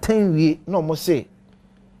yen attain we no mo say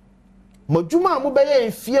modwuma mo be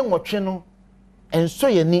yen fie nwotwe no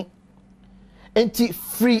enso ye ni enti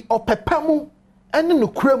free opepemu ene no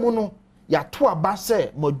kuremu no ya to aba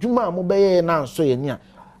se modwuma mo be yen na enso ye ni a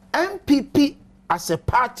NPP as a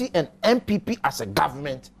party and NPP as a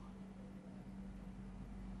government,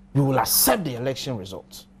 we will accept the election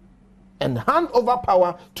results and hand over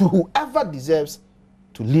power to whoever deserves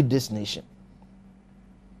to lead this nation.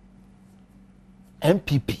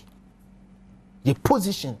 NPP, the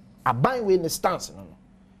position, a buying way in the stance.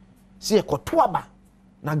 See a kotuaba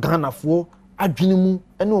na Ghana for adwinimu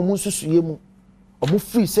ene omu susuye mu omu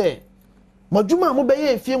free say modwuma mo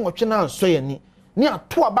beye enfie nwotwe na anso ye ni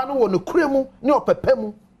ato aba no wo no kuremu ni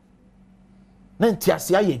opepemu na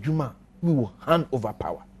ntiase aye adwuma we will hand over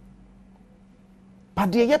power.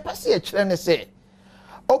 But the ye pese e kire ne say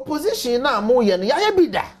opposition na mo ye no ya bi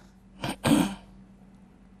da.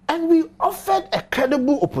 And we offered a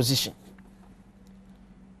credible opposition.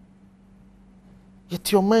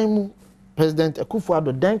 Yet your man, President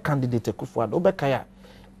Akufo-Addo, then candidate Akufo-Addo, Obekaya,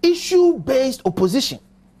 issue-based opposition.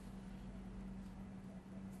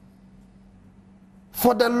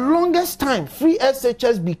 For the longest time, free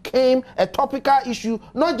SHS became a topical issue,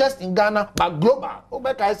 not just in Ghana, but global.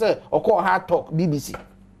 Obekaya said, Oko Hard Talk, BBC.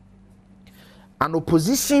 An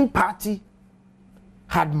opposition party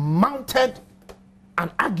had mounted an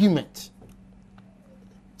argument.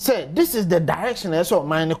 Say, this is the direction I saw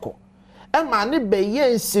mine. Emma ne be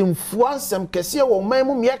yen simfo ansem kese wo man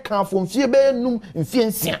mu me kan fo mfie be num mfie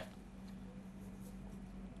nsia.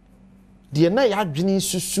 De na ya adwene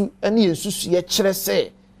susu ene ye susu ye kire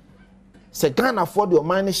se Ghana for the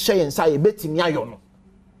man ne hye nsa ye betimi ayo no.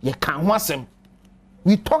 Ye kan ho asem.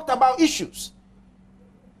 We talked about issues.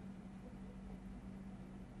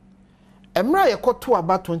 Emra ye koto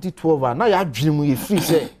about 2012 na ya adwene mu ye free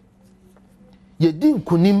say ye di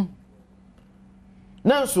nkunim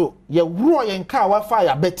nanso ye wuro ye nka wa fa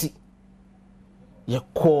ya beti ye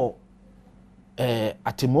ko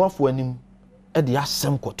atemuafo anim e de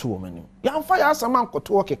asem koto wo manim ya fa ya asem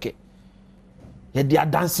ankoto wo keke ye de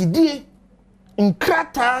adansidie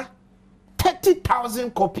nkrata 30,000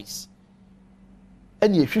 copies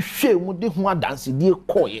and ye hwehwe mu de ho adansidie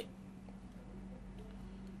koye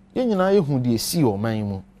ye nyina ye hu de si o man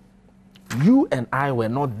mu. You and I were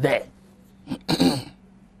not there.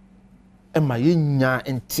 Emma yenya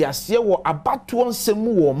entiase wo abato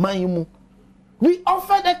nsemu wo man mu. We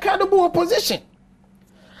offered a credible opposition.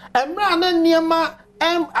 Emra na niema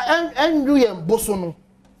enyu ye mboso no.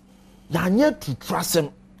 Yanye tutrasem.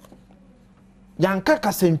 Yanka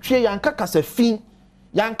kasentwe, yanka kasafin,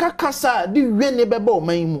 yanka kasa di wene beba o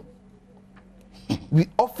man mu. We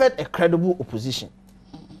offered a credible opposition.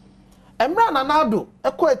 Emra na nado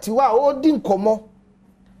ekwatiwa odi nkomo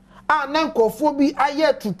a na nkofo bi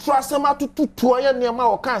aye tutrasem atututu aye niema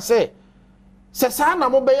o kan se sa na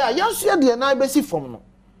mo be ya yanso ye de na besi fom no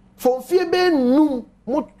fom fie be num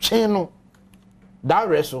mo twen no da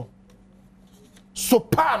reso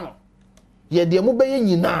sopano ye de mo be ye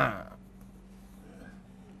nyina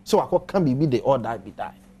so akoka bibi de order bi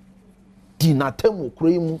die di na temu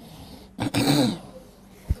kura mu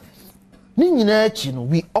ni nyina achi no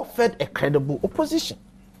we offered a credible opposition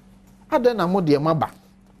adena mo de maba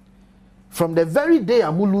from the very day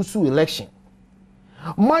amulusu election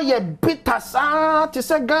ma ye bitter sa te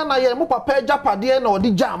se Ghana ye mo papa japade na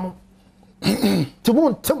odi jam to mo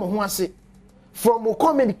ntem ho ase from mo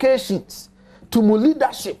communications to mo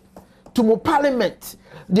leadership to mo parliament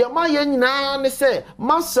the ma ye nyina ne say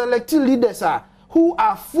ma select leaders who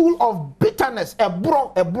are full of bitterness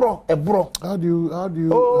ebro. How do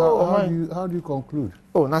you conclude?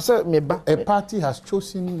 Oh, na say me ba a party has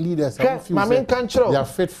chosen leaders and they are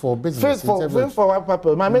fit for business. Fit for what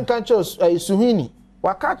purpose? My main country Suhini.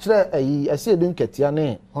 Waka kire Asiedun Ketia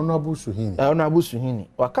ne Honorable Suhini. Honorable Suhini.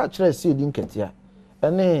 Waka kire Asiedun Ketia.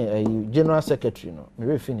 Ene General Secretary no. Me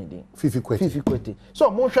refi ni din. Fifi Kweti.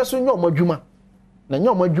 So mo hwe so nyo madwuma. Na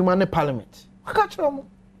nyo madwuma ne parliament. Waka kire mo.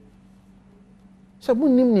 So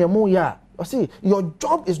munim ne mo ya. See, your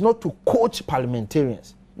job is not to coach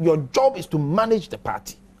parliamentarians. Your job is to manage the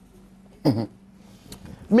party.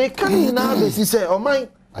 Me can now be say, oh my.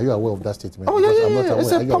 Are you aware of that statement? Oh yeah.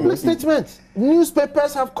 It's a public statement.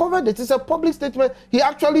 Newspapers have covered it. It's a public statement. He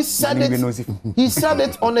actually said it. He said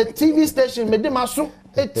it on a TV station. Me de maso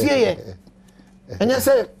etie. And you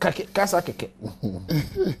say kasa keke.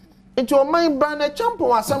 Into your mind brand a champion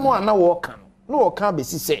was someone na walk. No can be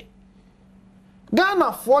say.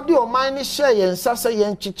 Ghana for the omani share yen sasa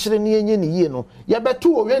yen chichire ni enye ni yie no ye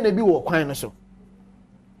betu owe na bi wo kwan no so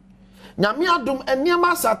nyame adom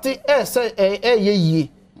eniema sate say ye yie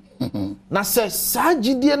na se sa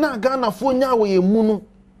gidie na Ghana fo nya wo ye mu no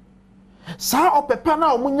sa opepa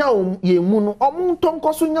na omunya wo ye mu no omu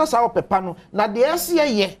ntonkoso nya sa opepa no na de ese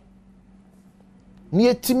ye ni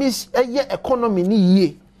etimi eye economy ni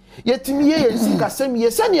yie yetimi ye sikasem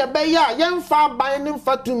ye se ne be ya ye mfa ban ne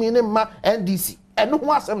mfa tumi ne ma NDC eno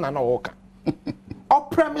ho asem na woka o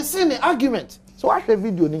premise ni argument so wa hwe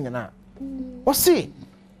video ni nyina o see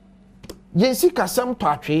ye sikasem to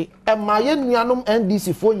atwe e ma ye nuanom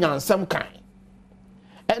NDC fo nyansem kan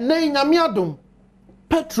enen nyame adom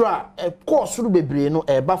petra e course ru bebre no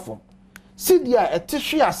e ba fom sidia e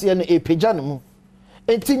tehwe ase no e pagya ne mu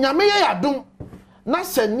enti nyame ye adom na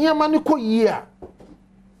se niema ne ko yie a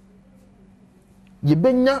ye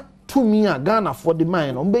benya tumi a Ghana for the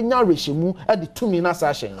mine on benya rehemu e de tumi na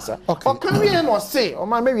sa hyensa o kan wie no se o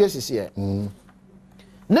ma mewie sisi e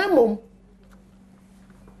nemom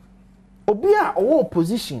obi a owo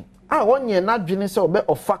opposition a wonye na dwene se obe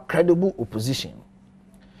offer credible opposition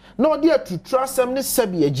na odi atutrasem ne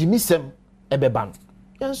sabi agimisem ebeba no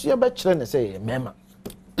yenso ye be kire ne se mema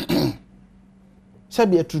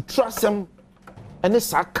sabi atutrasem ene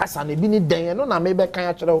sa kasa na bi ni den no na me be kan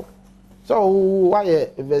a kire o. So why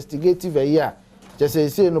investigative here?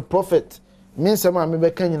 Just say no prophet means some me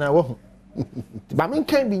be kan nyina wo ho. Ba me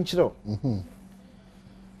kan bi nchiro.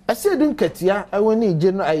 I say dun ketia I woni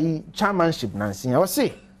general chairmanship nansi. I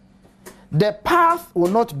say the path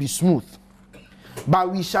will not be smooth,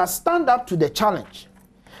 but we shall stand up to the challenge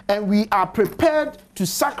and we are prepared to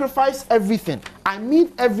sacrifice everything. I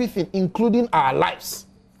mean everything including our lives.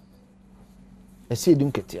 I say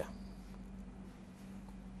dun ketia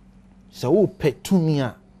so wo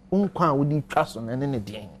petumia unkwa wodi twaso na ne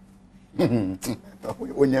den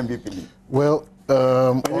NPP. Well,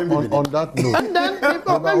 On that note, And then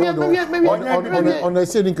on a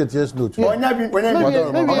saying continuous note. Hold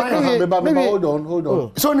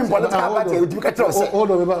on. So in political party, you can trust.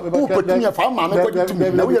 Hold on, Who put me a farm?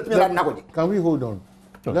 Can we hold on?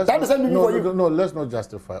 That is something you No, let's not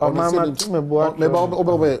justify. I'm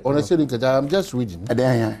just reading.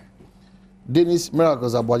 Dennis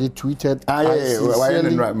Miracles Abwaji tweeted, I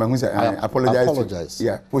apologize.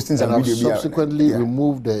 Yeah, posting some and video. Subsequently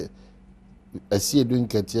removed the doing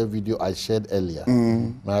Ketia video I shared earlier.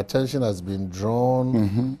 My attention has been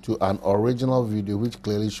drawn to an original video which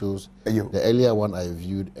clearly shows the earlier one I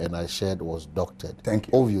viewed and I shared was doctored. Thank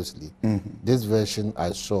you. Obviously, this version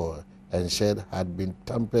I saw and shared had been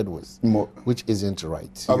tampered with, which isn't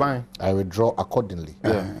right. I withdraw accordingly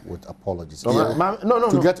with apologies. No.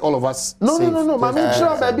 To get all of us No. safe.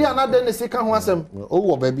 Sure, baby, another the second one.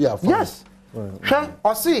 Oh, baby, Yes.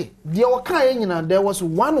 Or see, there was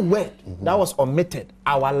one word that was omitted.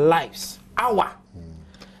 Our lives. Our.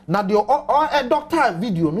 Now the a doctor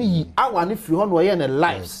video no our if you want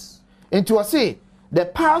lives. And to say the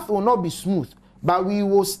path will not be smooth, but we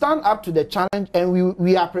will stand up to the challenge and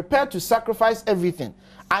we are prepared to sacrifice everything.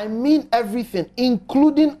 I mean everything,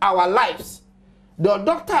 including our lives. The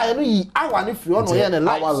doctor our if you want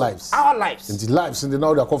our lives. Our lives. And the lives in the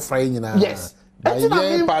now they are frying in yes.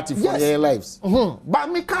 The party for their lives. But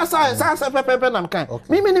me can't say pepe nam kan.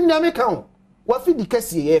 Me me kan. What fi di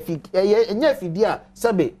kesi enye fi dia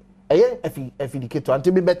sabe fi di keto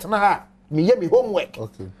until me betna ha me ye me homework.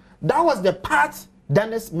 Okay. That was the part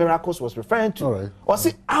Dennis Miracles was referring to. All right. Or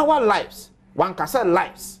see our lives. One can say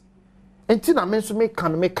lives. Enti na me so me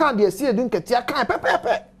kan dey see edun ketia kan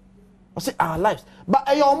pepe. Or see our lives.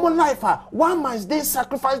 But your own life, why must they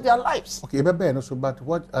sacrifice their lives? Okay, but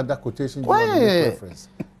what other quotation do you want to reference?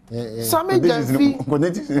 Some Jamfi,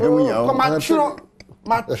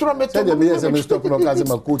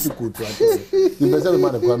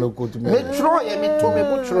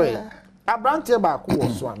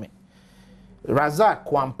 Razak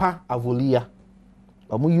Kwampa Avolia,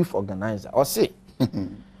 a youth organizer, or say,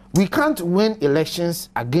 we can't win elections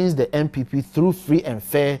against the NPP through free and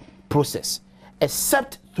fair process,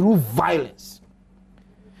 except through violence.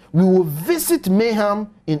 We will visit mayhem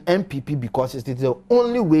in NPP because it is the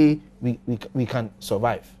only way we can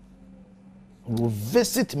survive. We will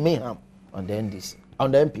visit mayhem on the NDC,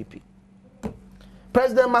 on the NPP.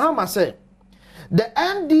 President Mahama said, the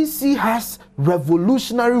NDC has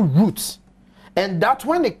revolutionary roots, and that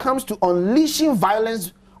when it comes to unleashing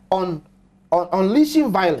violence,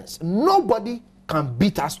 nobody can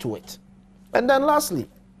beat us to it. And then lastly,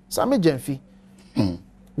 Sami Jenfi,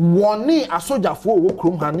 warning a soldier for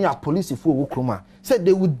Wokruma, a police for Wokruma, said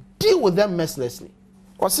they would deal with them mercilessly.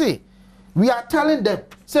 Or see, we are telling them,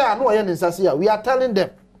 say I know I am we are telling them,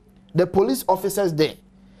 the police officers there,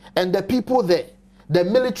 and the people there, the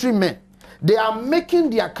military men, they are making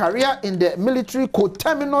their career in the military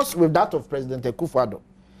coterminous with that of President Akufo-Addo.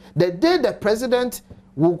 The day the president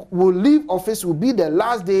will leave office will be the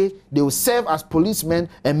last day they will serve as policemen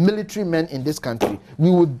and military men in this country. We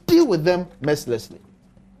will deal with them mercilessly.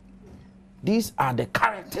 These are the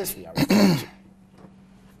characters we are referring to.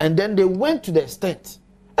 And then they went to the extent.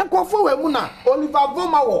 Oliver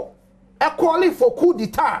Vomawo, calling for coup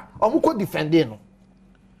d'etat, or defending.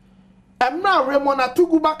 And now Remona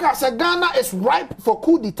Tugubaka said Ghana is ripe for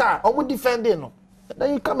coup d'etat, or defending.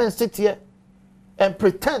 Then you come and sit here and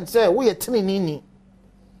pretend, say, we are tinini.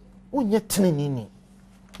 We are tinini.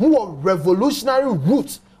 More revolutionary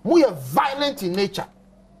roots, more violent in nature.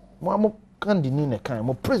 More candidate in a kind,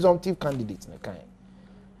 more presumptive candidates in a kind.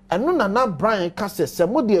 And no na Brian Cassett,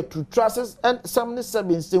 some of the true trusses and some seven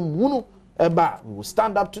we will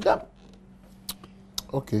stand up to them.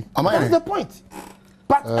 Okay. That's the point.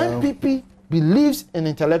 But NPP believes in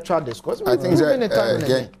intellectual discourse. I think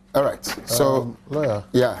that, all right. So, lawyer.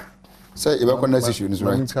 Yeah. So, you have next issue,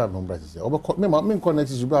 right? I'm connect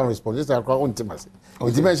issue, but respond. Just like on intimacy.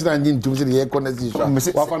 Dimension and into the connect issue.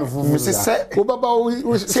 Mrs. Say,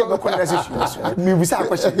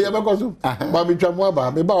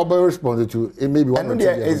 responded to it. Maybe one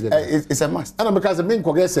it's a must. And because the main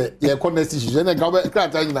congregation say, yeah, connect issue. And I go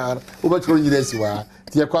back to now. Over to you this way.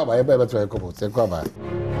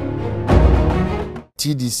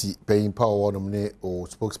 TDC paying power nominate or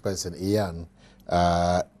spokesperson Ian.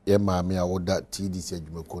 Emma me awoda TDC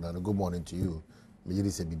adwumako na good morning to you. Me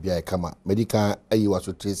yiri se bibia kama medical ayi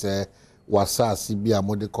waso say wasasi bia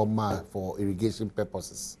mode come for irrigation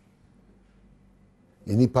purposes.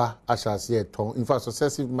 Enipa ashase eton in fact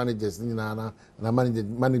successive managers ni na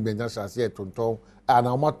management ashase eton and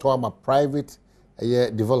na ma to am private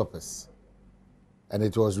developers. and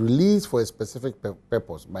it was released for a specific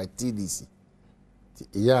purpose by TDC.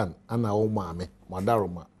 Iyan ana Omame,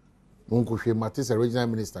 Madaroma, Munkushe Matis, regional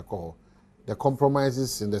minister called. The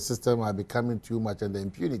compromises in the system are becoming too much, and the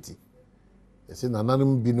impunity. They say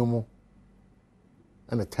nananum binomo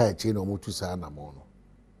and a tie chain or mutusa namono.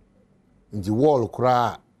 In the wall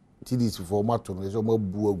cry TDC for Maton is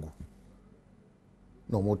almost buogu.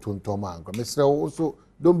 No more to Toma. Mr. Also,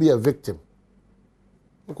 don't be a victim.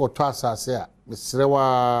 Look what Tassa say, Mr.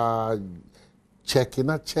 Rewa checking.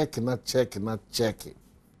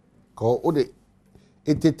 Call all the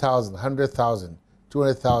 80,000, 100,000,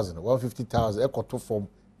 200,000, 150,000, equal to form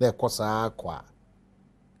their cosa aqua.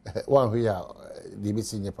 One here, the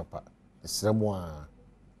missing your papa, Mr. Rewa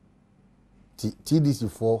TDC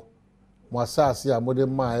 4. Mwasa see a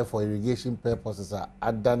modern mine for irrigation purposes are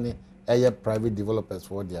Adani air private developers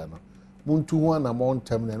for the ano. Muntu one amount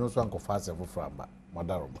term and also uncle faster for Framba,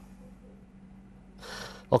 Madaroma.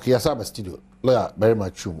 Okay, yes, I'm a studio. Lawyer, very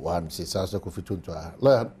much true. One says, I was a coffee to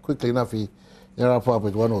lawyer quickly enough. You're up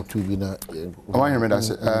with 1 or 2 winner. I want to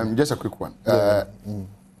remember just a quick one. I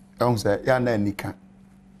don't say, yeah,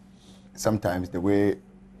 sometimes the way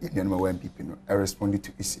Indian people are responding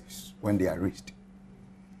to issues when they are raised.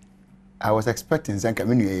 I was expecting Zanka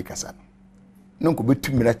Minu Kasan. No could be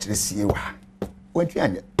 2 minutes to see you. Went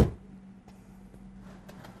you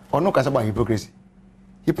or no Kasaba hypocrisy.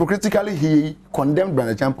 Hypocritically, he condemned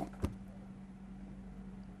Brother Champion.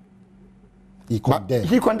 He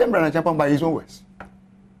condemned Brother Champion by his own words.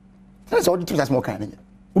 That's all the truth. That's more kind.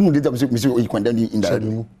 Who did he condemn him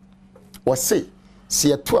indirectly? Or say,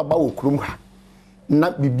 see a 2 about Krumha.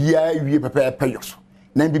 Not be we prepare payos.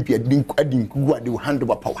 NPP adding Kuga, they will hand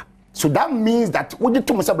over power. So that means that what you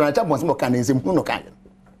told me, Brother Champion was more kind and simple no kind.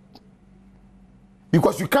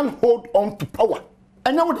 Because you can't hold on to power.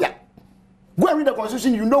 And now they are. Go and read the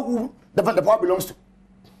constitution, you know who the power belongs to.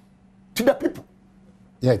 To the people.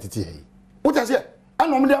 Yeah, it's here. What is here? I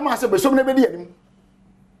know the master, but so many. And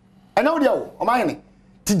now they are, oh my name.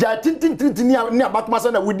 Tija Tintin near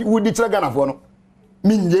Batmasana would the Tragana for no.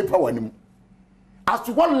 Mean ye power. As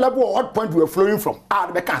to what level or what point we are flowing from,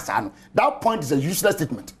 that point is a useless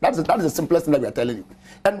statement. That is the simplest thing that we are telling you.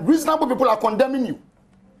 And reasonable people are condemning you.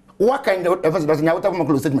 What kind of evidence now talking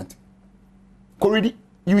about statement? Corredi,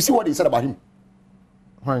 you see what he said about him.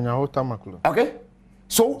 Okay?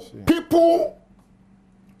 So people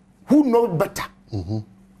who know better,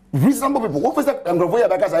 reasonable people, what was that? I'm going to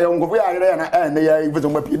because I am going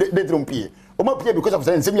to because of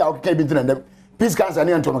saying, Simi, I can't be doing them. Peace cancer,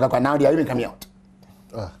 now they are even coming out.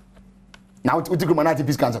 Now, what do you manage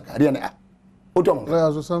peace cancer? Sometimes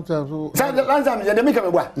they make a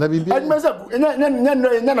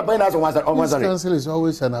council is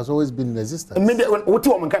always and has always been in existence. But do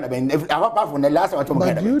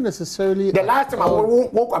you necessarily the last time I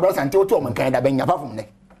woke about until 2 months kind of being apart from me?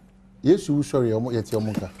 Yes, you sorry, yet your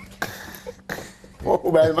monka.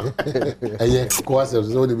 Yes, of course,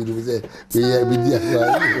 there's only been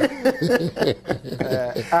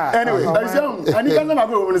anyway, I need to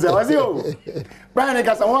know Brian, I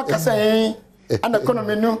got some work saying. And the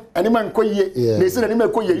economy, no, and you are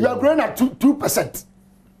growing at 2%.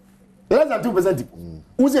 Less than 2%.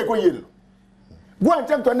 Who's a coy? Go and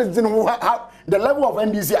check to understand how the level of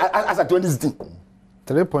NDC as at 2016.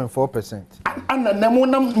 3.4%. And the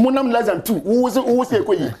Munam less than 2. Who's a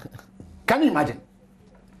coy? Can you imagine?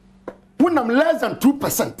 Munam less than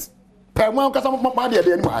 2%. Per month, because I'm not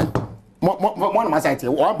there anymore. One of my side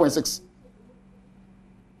here, 1.6.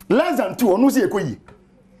 Less than 2, or no see a coy.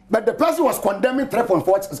 But the person was condemning 3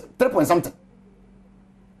 something.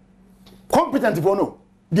 Competent people no.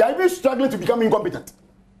 They are even struggling to become incompetent.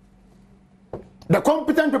 The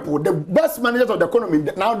competent people, the best managers of the economy,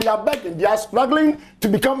 now they are begging, they are struggling to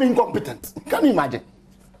become incompetent. Can you imagine?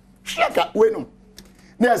 Shaka, wait no.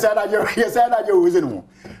 Yes, I said you're using.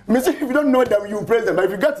 If you don't know them, you praise them. But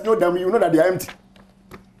if you get to know them, you know that they are empty.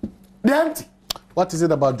 They are empty. What is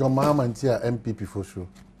it about John Mahama and Tia NPP for sure?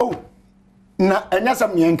 Oh. Na anyasa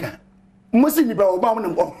mienka musi ni ba oba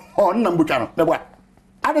on na mbutano na bwa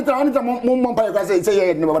anita mo mpa kwa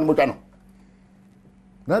say ni ba mbutano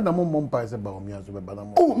na mo mpa say ba omi aso be ba na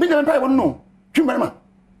mo oh me na mpa no twimba ma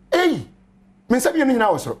eh me sabi ni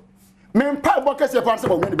na wosoro me mpa bo kase pa say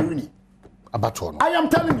ba omi na be wini abato no I am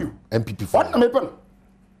telling you NPP what na me pen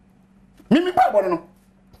me mpa bo no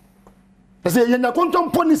say ye na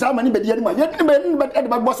kontom poni sa ma ni be di ani ma ye ni be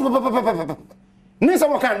ba boss ni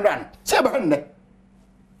some can run. Say about and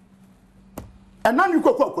now you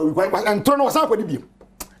go and turn us up with the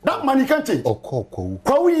that money can't change. Oh,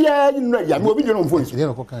 Coco. Yeah, you know, you will be your own voice.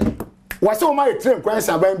 What's all my train questions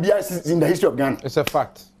about BIC in the history of Ghana? It's a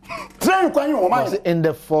fact. train kwan yo man in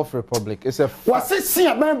the Fourth Republic. It's a was see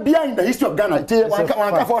a man behind the history of Ghana.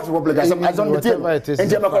 Fourth Republic as on the table.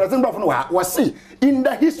 And was see in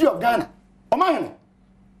the history of Ghana. Oh man,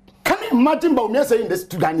 can you imagine Baumia saying this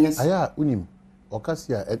to Ghanaians? Aya unim.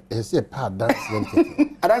 Okasia ese pa dance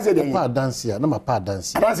yente. I don't say the pa dance ya na ma pa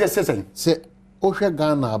dance. I don't say say ohwe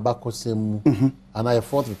Ghana abakosem and I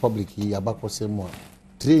Fourth Republic here abakosem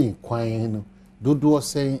train kwan no dodo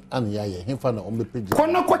saying and ya hemfa na ombepeje.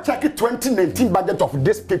 Kono ko check 2019 budget of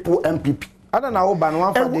this people NPP. I don't know ban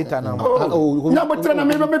one for data now. No, but na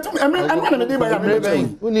me dey by am.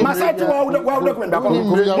 Masati wa document back on.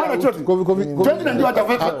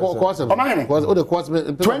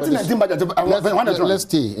 2019 budget. Let's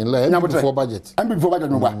stay in line before budget. And before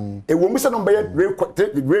budget no ba. E wo misa no be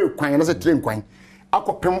real kwan na say train kwan.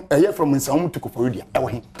 Akopem eye from Nsawum to Koforidua. E wo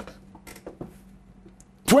he.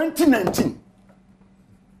 2019.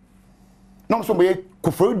 No so be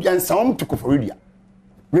Koforidua Nsawum to Koforidua.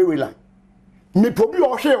 Railway line. Me probi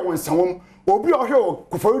o hwe won Nsawum, obi o hwe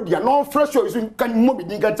Koforidua no fresh o isu kan mo bi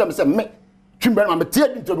din kan tell me say me twimbe na me tie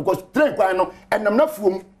dinto because train kwan no enam na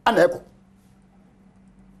fuom ana eko.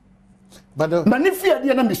 But manifia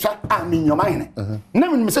dia na misha a me nyoma hene. Na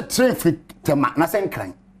me say train free tema na sen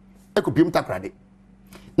kran. Eko pim takrade.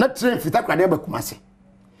 Na train free takrade ba Kumase.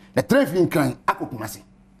 Na train free kran akokumase.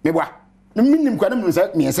 Me bwa. Na minim kwa na me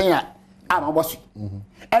say me sen ya ama bosu.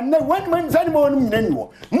 And then when Zanimo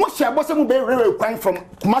anymore, Musha Bossam Bay Railway Quine from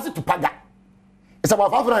Kumasi to Paga. It's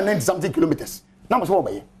about 590 something kilometers. Now,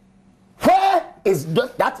 where is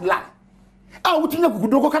that land? I would think you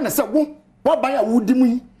could go kind of say, what by a woody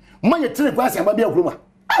me? My trip was a baby of Ruma.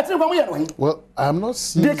 I think I'm well, I'm not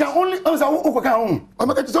seeing. They can only answer Oka. I'm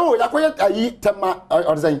going to say, I quite I eat Tama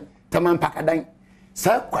or Zain, Taman Pacadine.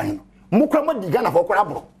 Sir Quine, Mukrama Digana for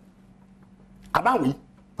Crabbo. About we.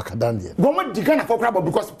 Woman digana for crab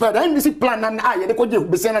because per NDC plan and I the could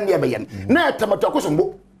be sent near Bayan. Na tomato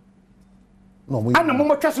cosumbo. No, we and a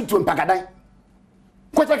moment trust to Pacadine.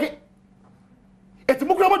 Quite it's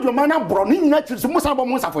Mukrama Jomana Browning natural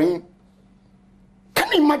Musa for him.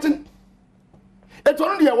 Can you imagine? It's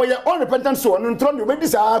only a way all repentant so and thrown the way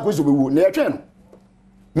this are near channel.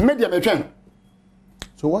 Media channel.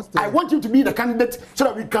 So what's the... I want him to be the candidate so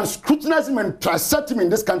that we can scrutinize him and transect him in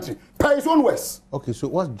this country per his own ways. Okay, so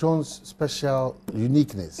what's John's special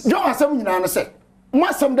uniqueness? John has something to say.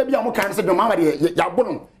 Some de bia mo kan say Mama de ya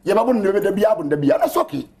bono ye ba bono de bia abon de bia that's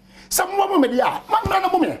okay. Some woman media man na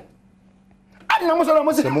mo me. Ani na mo so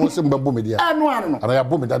mo say mo se mbabo media. Anu anu. Ana ya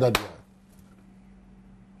bo me dada dia.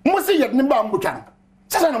 Mo say ye ne ba mo twan.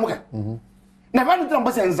 Sasa na mo ka. Na ba ni tran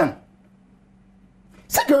ba sensan.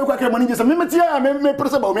 Saka kwa kama ninja me metia me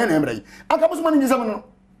presa ba o me na emrai. Aka mo so ninja sama no.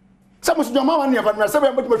 Some so Mama ni afa na say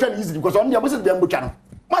be mo twan easy because on dia mo say be mo twan.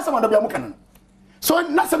 Ma sama da bia mo kan. So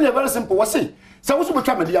na say very simple we say so we so be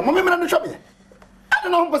twan media mo me na no twa be. I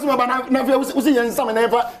don't know who person ba na we say yen sama na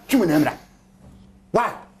ever twim na emra.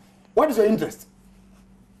 Why? What is your interest?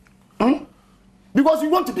 Because you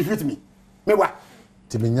want to defeat me. Me what?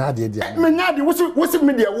 Timinyade dia. Menyade what's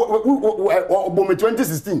media bo me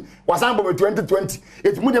 2016 was am bo me 2020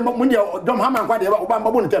 it mu dia dom hama kwa dia oba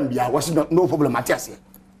mbo no tambia was no problem atiase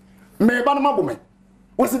me ba no mabo me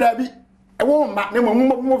what's that be e wo ma na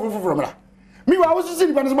mo fufu mra me wa wo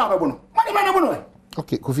sisi ba no ma mabo no ma na bo no.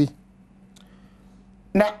 Okay, Kofi.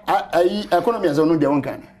 Na ai economy as no dia won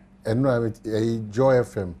kan Eno ai Joy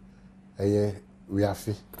FM we are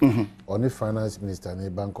free. Only finance minister in the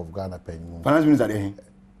Bank of Ghana paying. Finance minister there.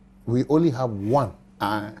 We only have one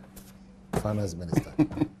finance minister.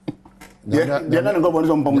 Yeah, na go bonus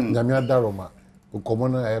on pom. Nyamia Daroma. Ukomo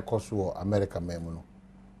na ekoso America memu no.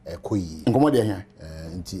 Ekoyi. Nkomo de here.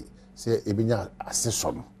 Nti se ebinya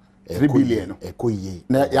aseso no. 3 billion. Ekoyi.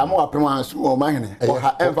 Na ya mo apem anso o ma hene. O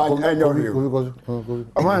ha ever enyo real.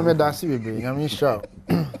 O ma me da si bebe, nyame sha.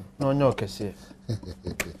 Na onyo kese.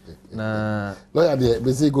 Na lawyer de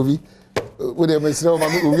be say Govi we dey me sire o ma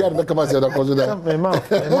we are make am say that cause that me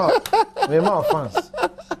ma fans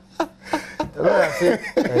lawyer say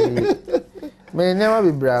me never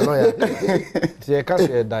be bra lawyer say ka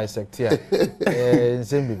say dissect here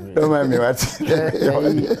nsem be bra don't mind me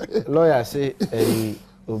what lawyer say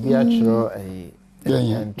obi atro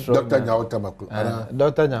Dr. Nyahota Maklu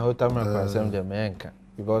Dr. Nyahota Maklu asem de menka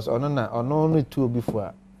because ono two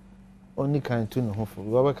before only kind to no for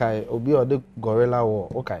we kai obi or the gorilla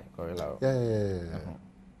war okay gorilla war yeah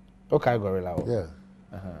okay gorilla war yeah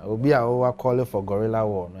obi a we call for gorilla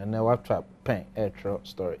war and then what trap pen true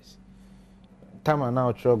stories time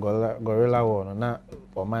now true gorilla war na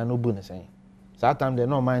o man no bu ne say that time they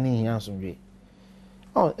no man in here so we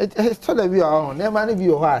Oh, it's totally be on. Never need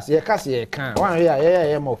your horse. You can't see a can. One here,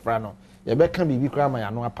 yeah, more frano. You better can be grandma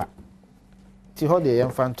and no apa. See how the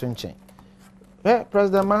young fan chain.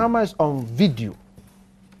 President Mahama is on video.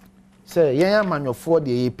 Say, yeah, man, you're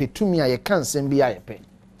 40, pay to me, I can't send me, I pay.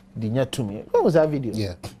 Didn't to me. What was that video?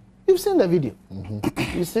 Yeah. You've seen the video.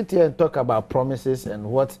 You sit here and talk about promises and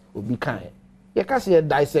what will be kind. You can't see a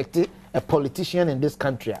dissect a politician in this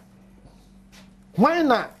country. Why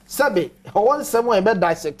not? Sabi, I want someone about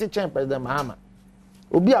dissect President Mahama.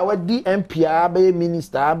 Obi our DMP, be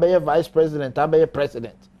minister, be vice president, be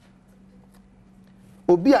president.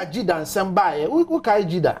 Obi a Jida and somebody. Who can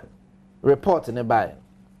Jida report in a buy?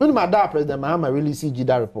 When my dad President Mahama really see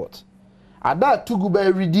Jida report. Ada to go by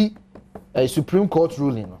ready a Supreme Court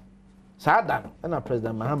ruling. Sada and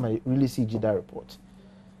President Mahama really see Jida report.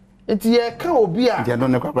 It's ye can obi a no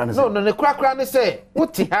ne krakra ne say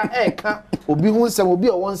what ha e ka obi hu nsem obi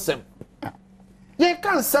o wonsem ye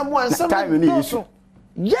can someone issue.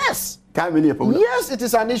 Yes, Time in problem. Yes, it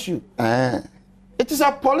is an issue. It is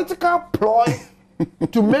a political ploy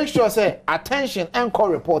to make sure say attention and call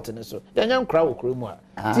reporting so ye nyam kra wo kro mu a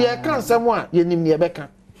ti ye can someone ye nim ne beka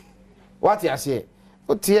what you say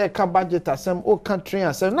o ti ye ka budget asem o country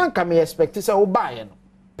asem na ka me expect say o buy no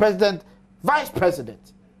president vice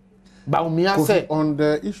president. Baumia said on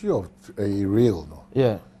the issue of a rail, no.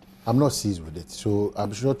 Yeah. I'm not seized with it, so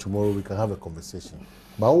I'm sure tomorrow we can have a conversation.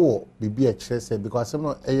 But what be a chair said because I'm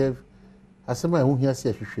not who here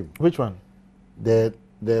say which one? The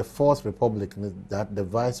Fourth Republic that the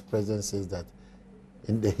Vice President says that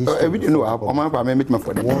in the history. We don't know. I'm meet my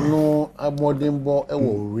for them. No, a modern boy, a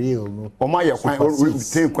real no. My We have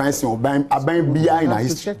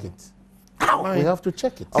to check it. We have to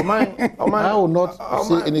check it. I will not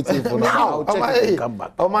say anything for now. I'll check it and come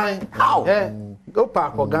back. How? Go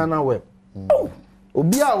park or Ghana web.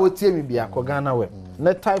 Obia will tell me be a Ghana web.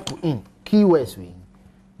 Let type in keywords we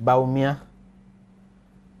Baumia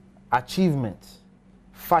achievement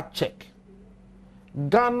fact check.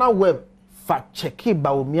 Ghana web fact check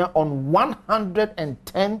Baumia on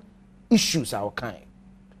 110 issues our kind.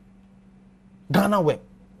 Ghana web.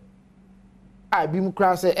 I be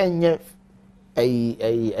mukra say enye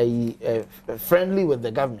a friendly with the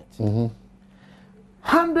government.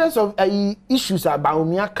 Hundreds of issues about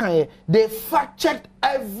Baumia they fact checked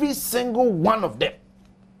every single one of them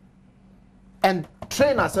and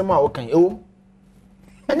train us okay.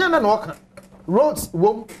 Roads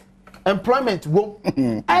won't, employment won't,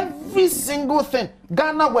 every single thing.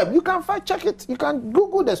 Ghana web, you can fact check it. You can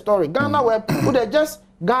Google the story. Ghana web, would just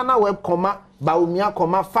Ghana web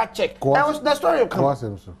Baumia fact check. The story will come.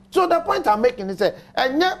 So the point I'm making is that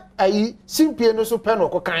a simple no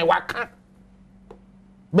super can waka.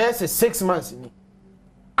 There's 6 months in it.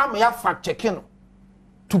 I'm here fact checking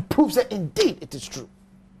to prove that indeed it is true.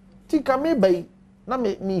 Think I may be na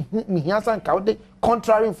me here some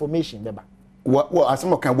contrary information beba. What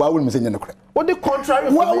asemo kan wa will me say no kra. What the contrary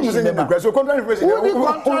information beba. So contrary information. You know it's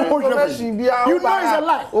a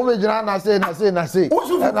lie. O me jira na say.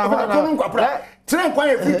 Train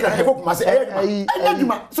kwanye free cry go kuma say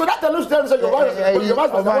so that tells you your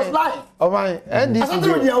was lying. Oh my NDC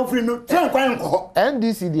train kwanye nko.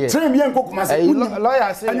 NDC there. Train bien go kuma say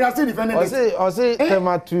lawyer say and you are still defending it. I say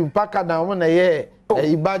tema to pack down when a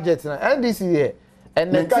budget na NDC there.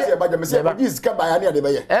 And then this can buy any other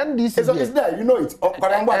way. NDC so it's there, you know it. Oh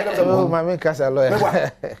my man casa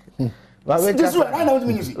lawyer. This one, I know what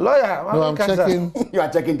you lawyer, no, I'm checking. You are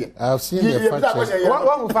checking it. I've seen the fact check.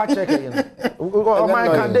 What will fact check? My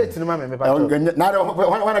candidate no man me. Now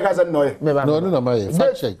when I got no. No, my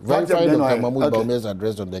fact check. Verify Dr. Mahmoud Baumia's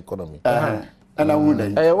address on the economy. And I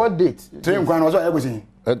would. What date? Train kwan was everything.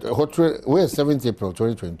 Where 7th April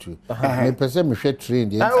 2022. Me person me share train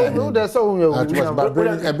the. I know there's so you.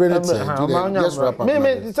 Just wrap up. Me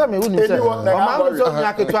tell me who ni say. O ma so ni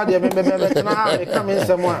aketua de me na come in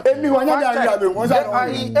someone. Anyone ya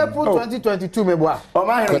April 2022 me boa. O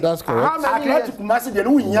ma here. That's correct. I can't to Kumasi de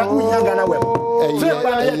unya Ghana web.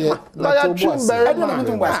 Lawyer Chumberry.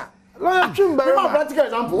 Lawyer Chumberry. Practical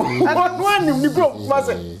example. One ni bro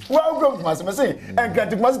Kumasi. Well bro Kumasi me say and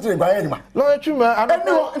grant Kumasi to gba anima. Lawyer Chumberry.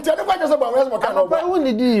 Anyone tell the just about where can no. Who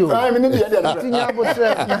ni di you? I mean the other.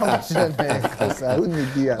 Who ni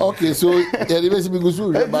di ya? Okay, so the best be go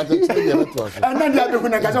so but the and then the other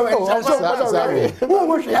one ka so who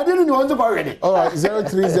was I didn't know to already. All right,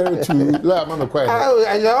 0302. Lawyer man quiet.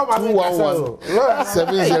 211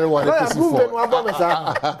 701.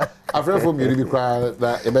 After from you be cry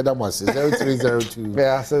that ebeda mo 0302.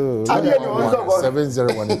 Yeah, so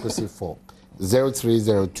 701 4.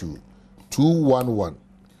 0302 211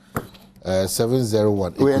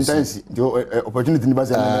 701. We intense the opportunity in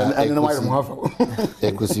Brazil and no one have.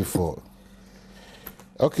 Equity 4.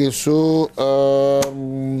 Okay, so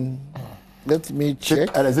let me check.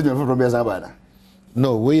 And I said from Bezabana.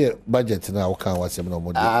 No, we budget now can't watch them no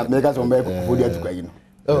more. Make us on back for the to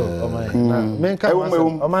Oh my. Men kan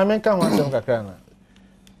oh my men kan watch them kakra.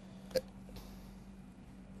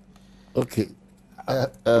 Okay.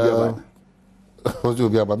 What's will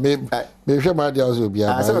be about? Maybe my dear will be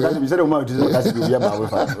about. I said, you said, "Oh, that's be about."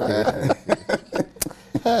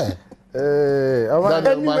 Hey, I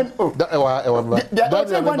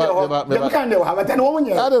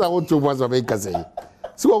want to once make us say.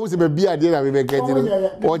 So, what was the be idea we make it?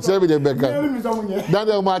 What's every day back?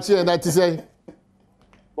 Daniel Marchi and that to say.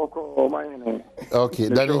 Okay,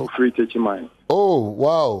 Daniel. Free teaching mine. Oh,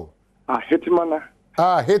 wow. Hitman.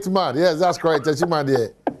 Hitman. Yes, that's correct. Hitman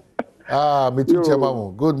there. Me too,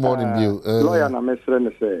 Chamamu. Good morning, you. Lawyer, na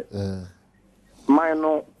mesrene say. Mine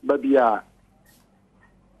no babia.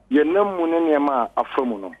 Ye nam mu ne niema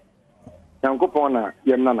afamu no. Yankopon na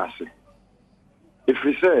ye nanase. If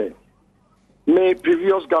we say me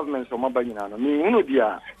previous governments o mabanyina no me hunu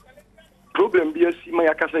bia problem bi asi ma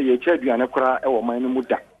yakasa ye cha aduane kora e wo man no mu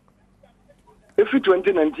da. If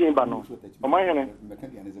 2019 ba no o man hene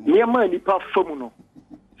niema nipa afamu no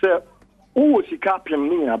say wo sika pem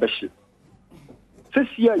ni na behye.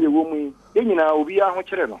 Sesia ye wo mu ye nyina obi a ho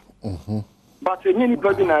kire no. But enye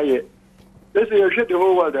nipa bi na ye. They say you share the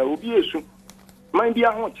whole world will be issue. Mind be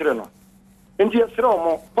a home channel. And yes,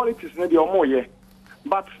 politics na the omoye.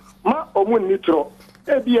 But ma omun nitro.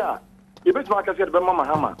 Ebia, you bet my cassette by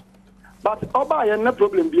Mahama. But Oba no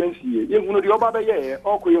problem BNC. You know the Oba ye,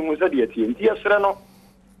 or you was at the team. Yes, Reno.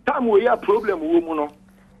 Time we have problem woman.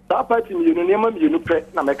 That party you know, you know,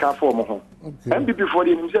 pet na make a form home. NPP for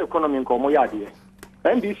the himself economy in Comoyadi.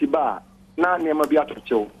 NDC bar, na near be at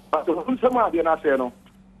show. But some of the Naseno.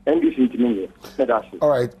 NDC to me. All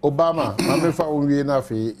right, Obama. I'm for we enough.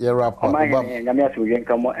 You wrap up.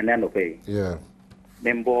 Yeah.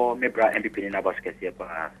 Member, Mebra NPP in a basket here,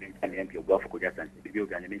 and MP of Gulf Kojasan, the Bill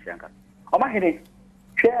and Mishanka. Oh, my head.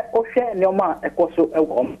 Share or share no man, a course of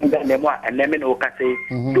Nemoa and Lemon or Casse,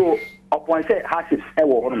 do upon say hashes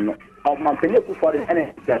ever of Mpensenpensemu for the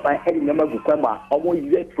NPP by any number of Kwamba, almost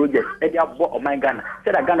US projects, Eddie Abbo of my gun,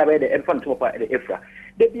 said a gun away the elephant to the EFRA.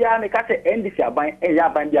 The Biana Casse NDC by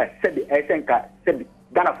Yabandia said the Esenka said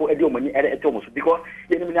Ghana for Eddie money at Thomas because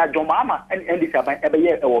you know John Mahama and NDC by every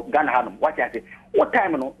year or Ghana Hanum. What I say? What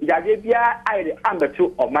time no? Yabia I am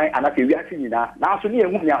two of my and I say we are seeing now. Now so near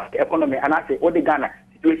economy and I say all the Ghana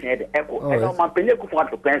situation at the airport. And Mpensenpensemu for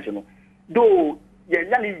the pension. Though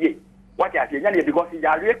ye what I say because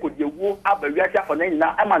ya record you wo abawia for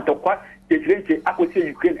na amantokwa the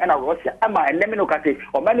Ukraine and Russia ama and let me know say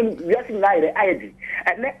or man we are seeing now the ID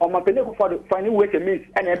and then on Mpensenpensemu for the finding ways means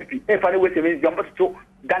and NPP if finding ways means jump to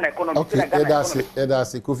Ghana economy. Okay, that's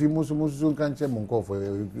it. Kofi Musu can check Munko for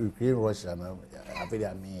Ukraine Russia now.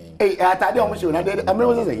 Hey, I thought you almost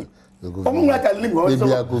saying. Omo na tell him also.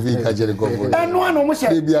 Baby Kofi ka jere go. No one almost.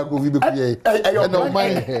 Baby Kofi be play. No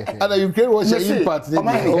mind. And Ukraine Russia impact. I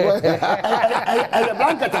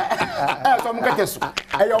blanket. Some cates.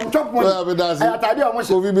 I am chop one. I thought you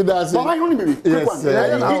almost. Kofi be dance. Mama you be. Yes.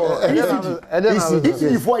 This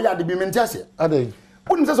before you had the mentase. Ade.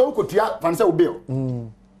 Wouldn't say so kutia fansa bill.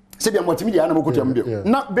 Say be multimedia na kutia bill.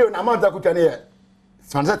 Na bill na amount kutia na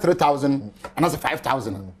fansa 3,000 and that's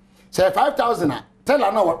 5,000. Say 5,000 tell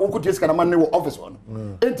her now what could just money office one.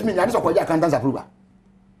 Ain't me, I just acquire accountant's approval.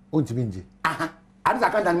 Untiminji. I just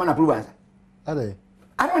accountant man approval. Are they?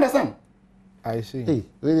 I don't understand. I see. Hey,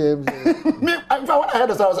 Williams. Me, I heard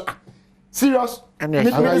the sound. Serious? And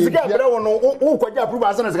yes, I who could approve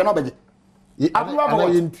as soon as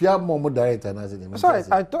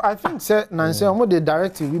I think said Nancy almost the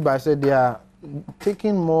directive we by said they are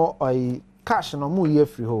taking more cash no more year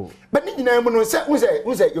free hole. But you know, who say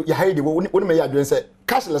you hide the what may I do say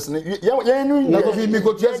cashless.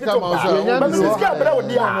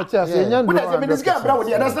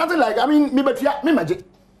 That's nothing like I mean me magic.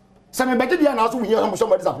 Some better than also we hear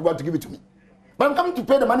somebody's approval to give it to me. But I'm coming to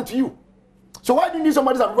pay the money to you. So why do you need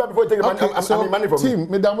somebody's approval before you take the money from me?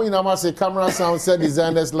 Team, Madam Inama say camera, sound, set,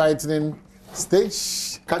 designers, lightning,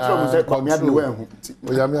 stage. Thank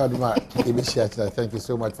you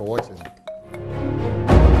so much for watching.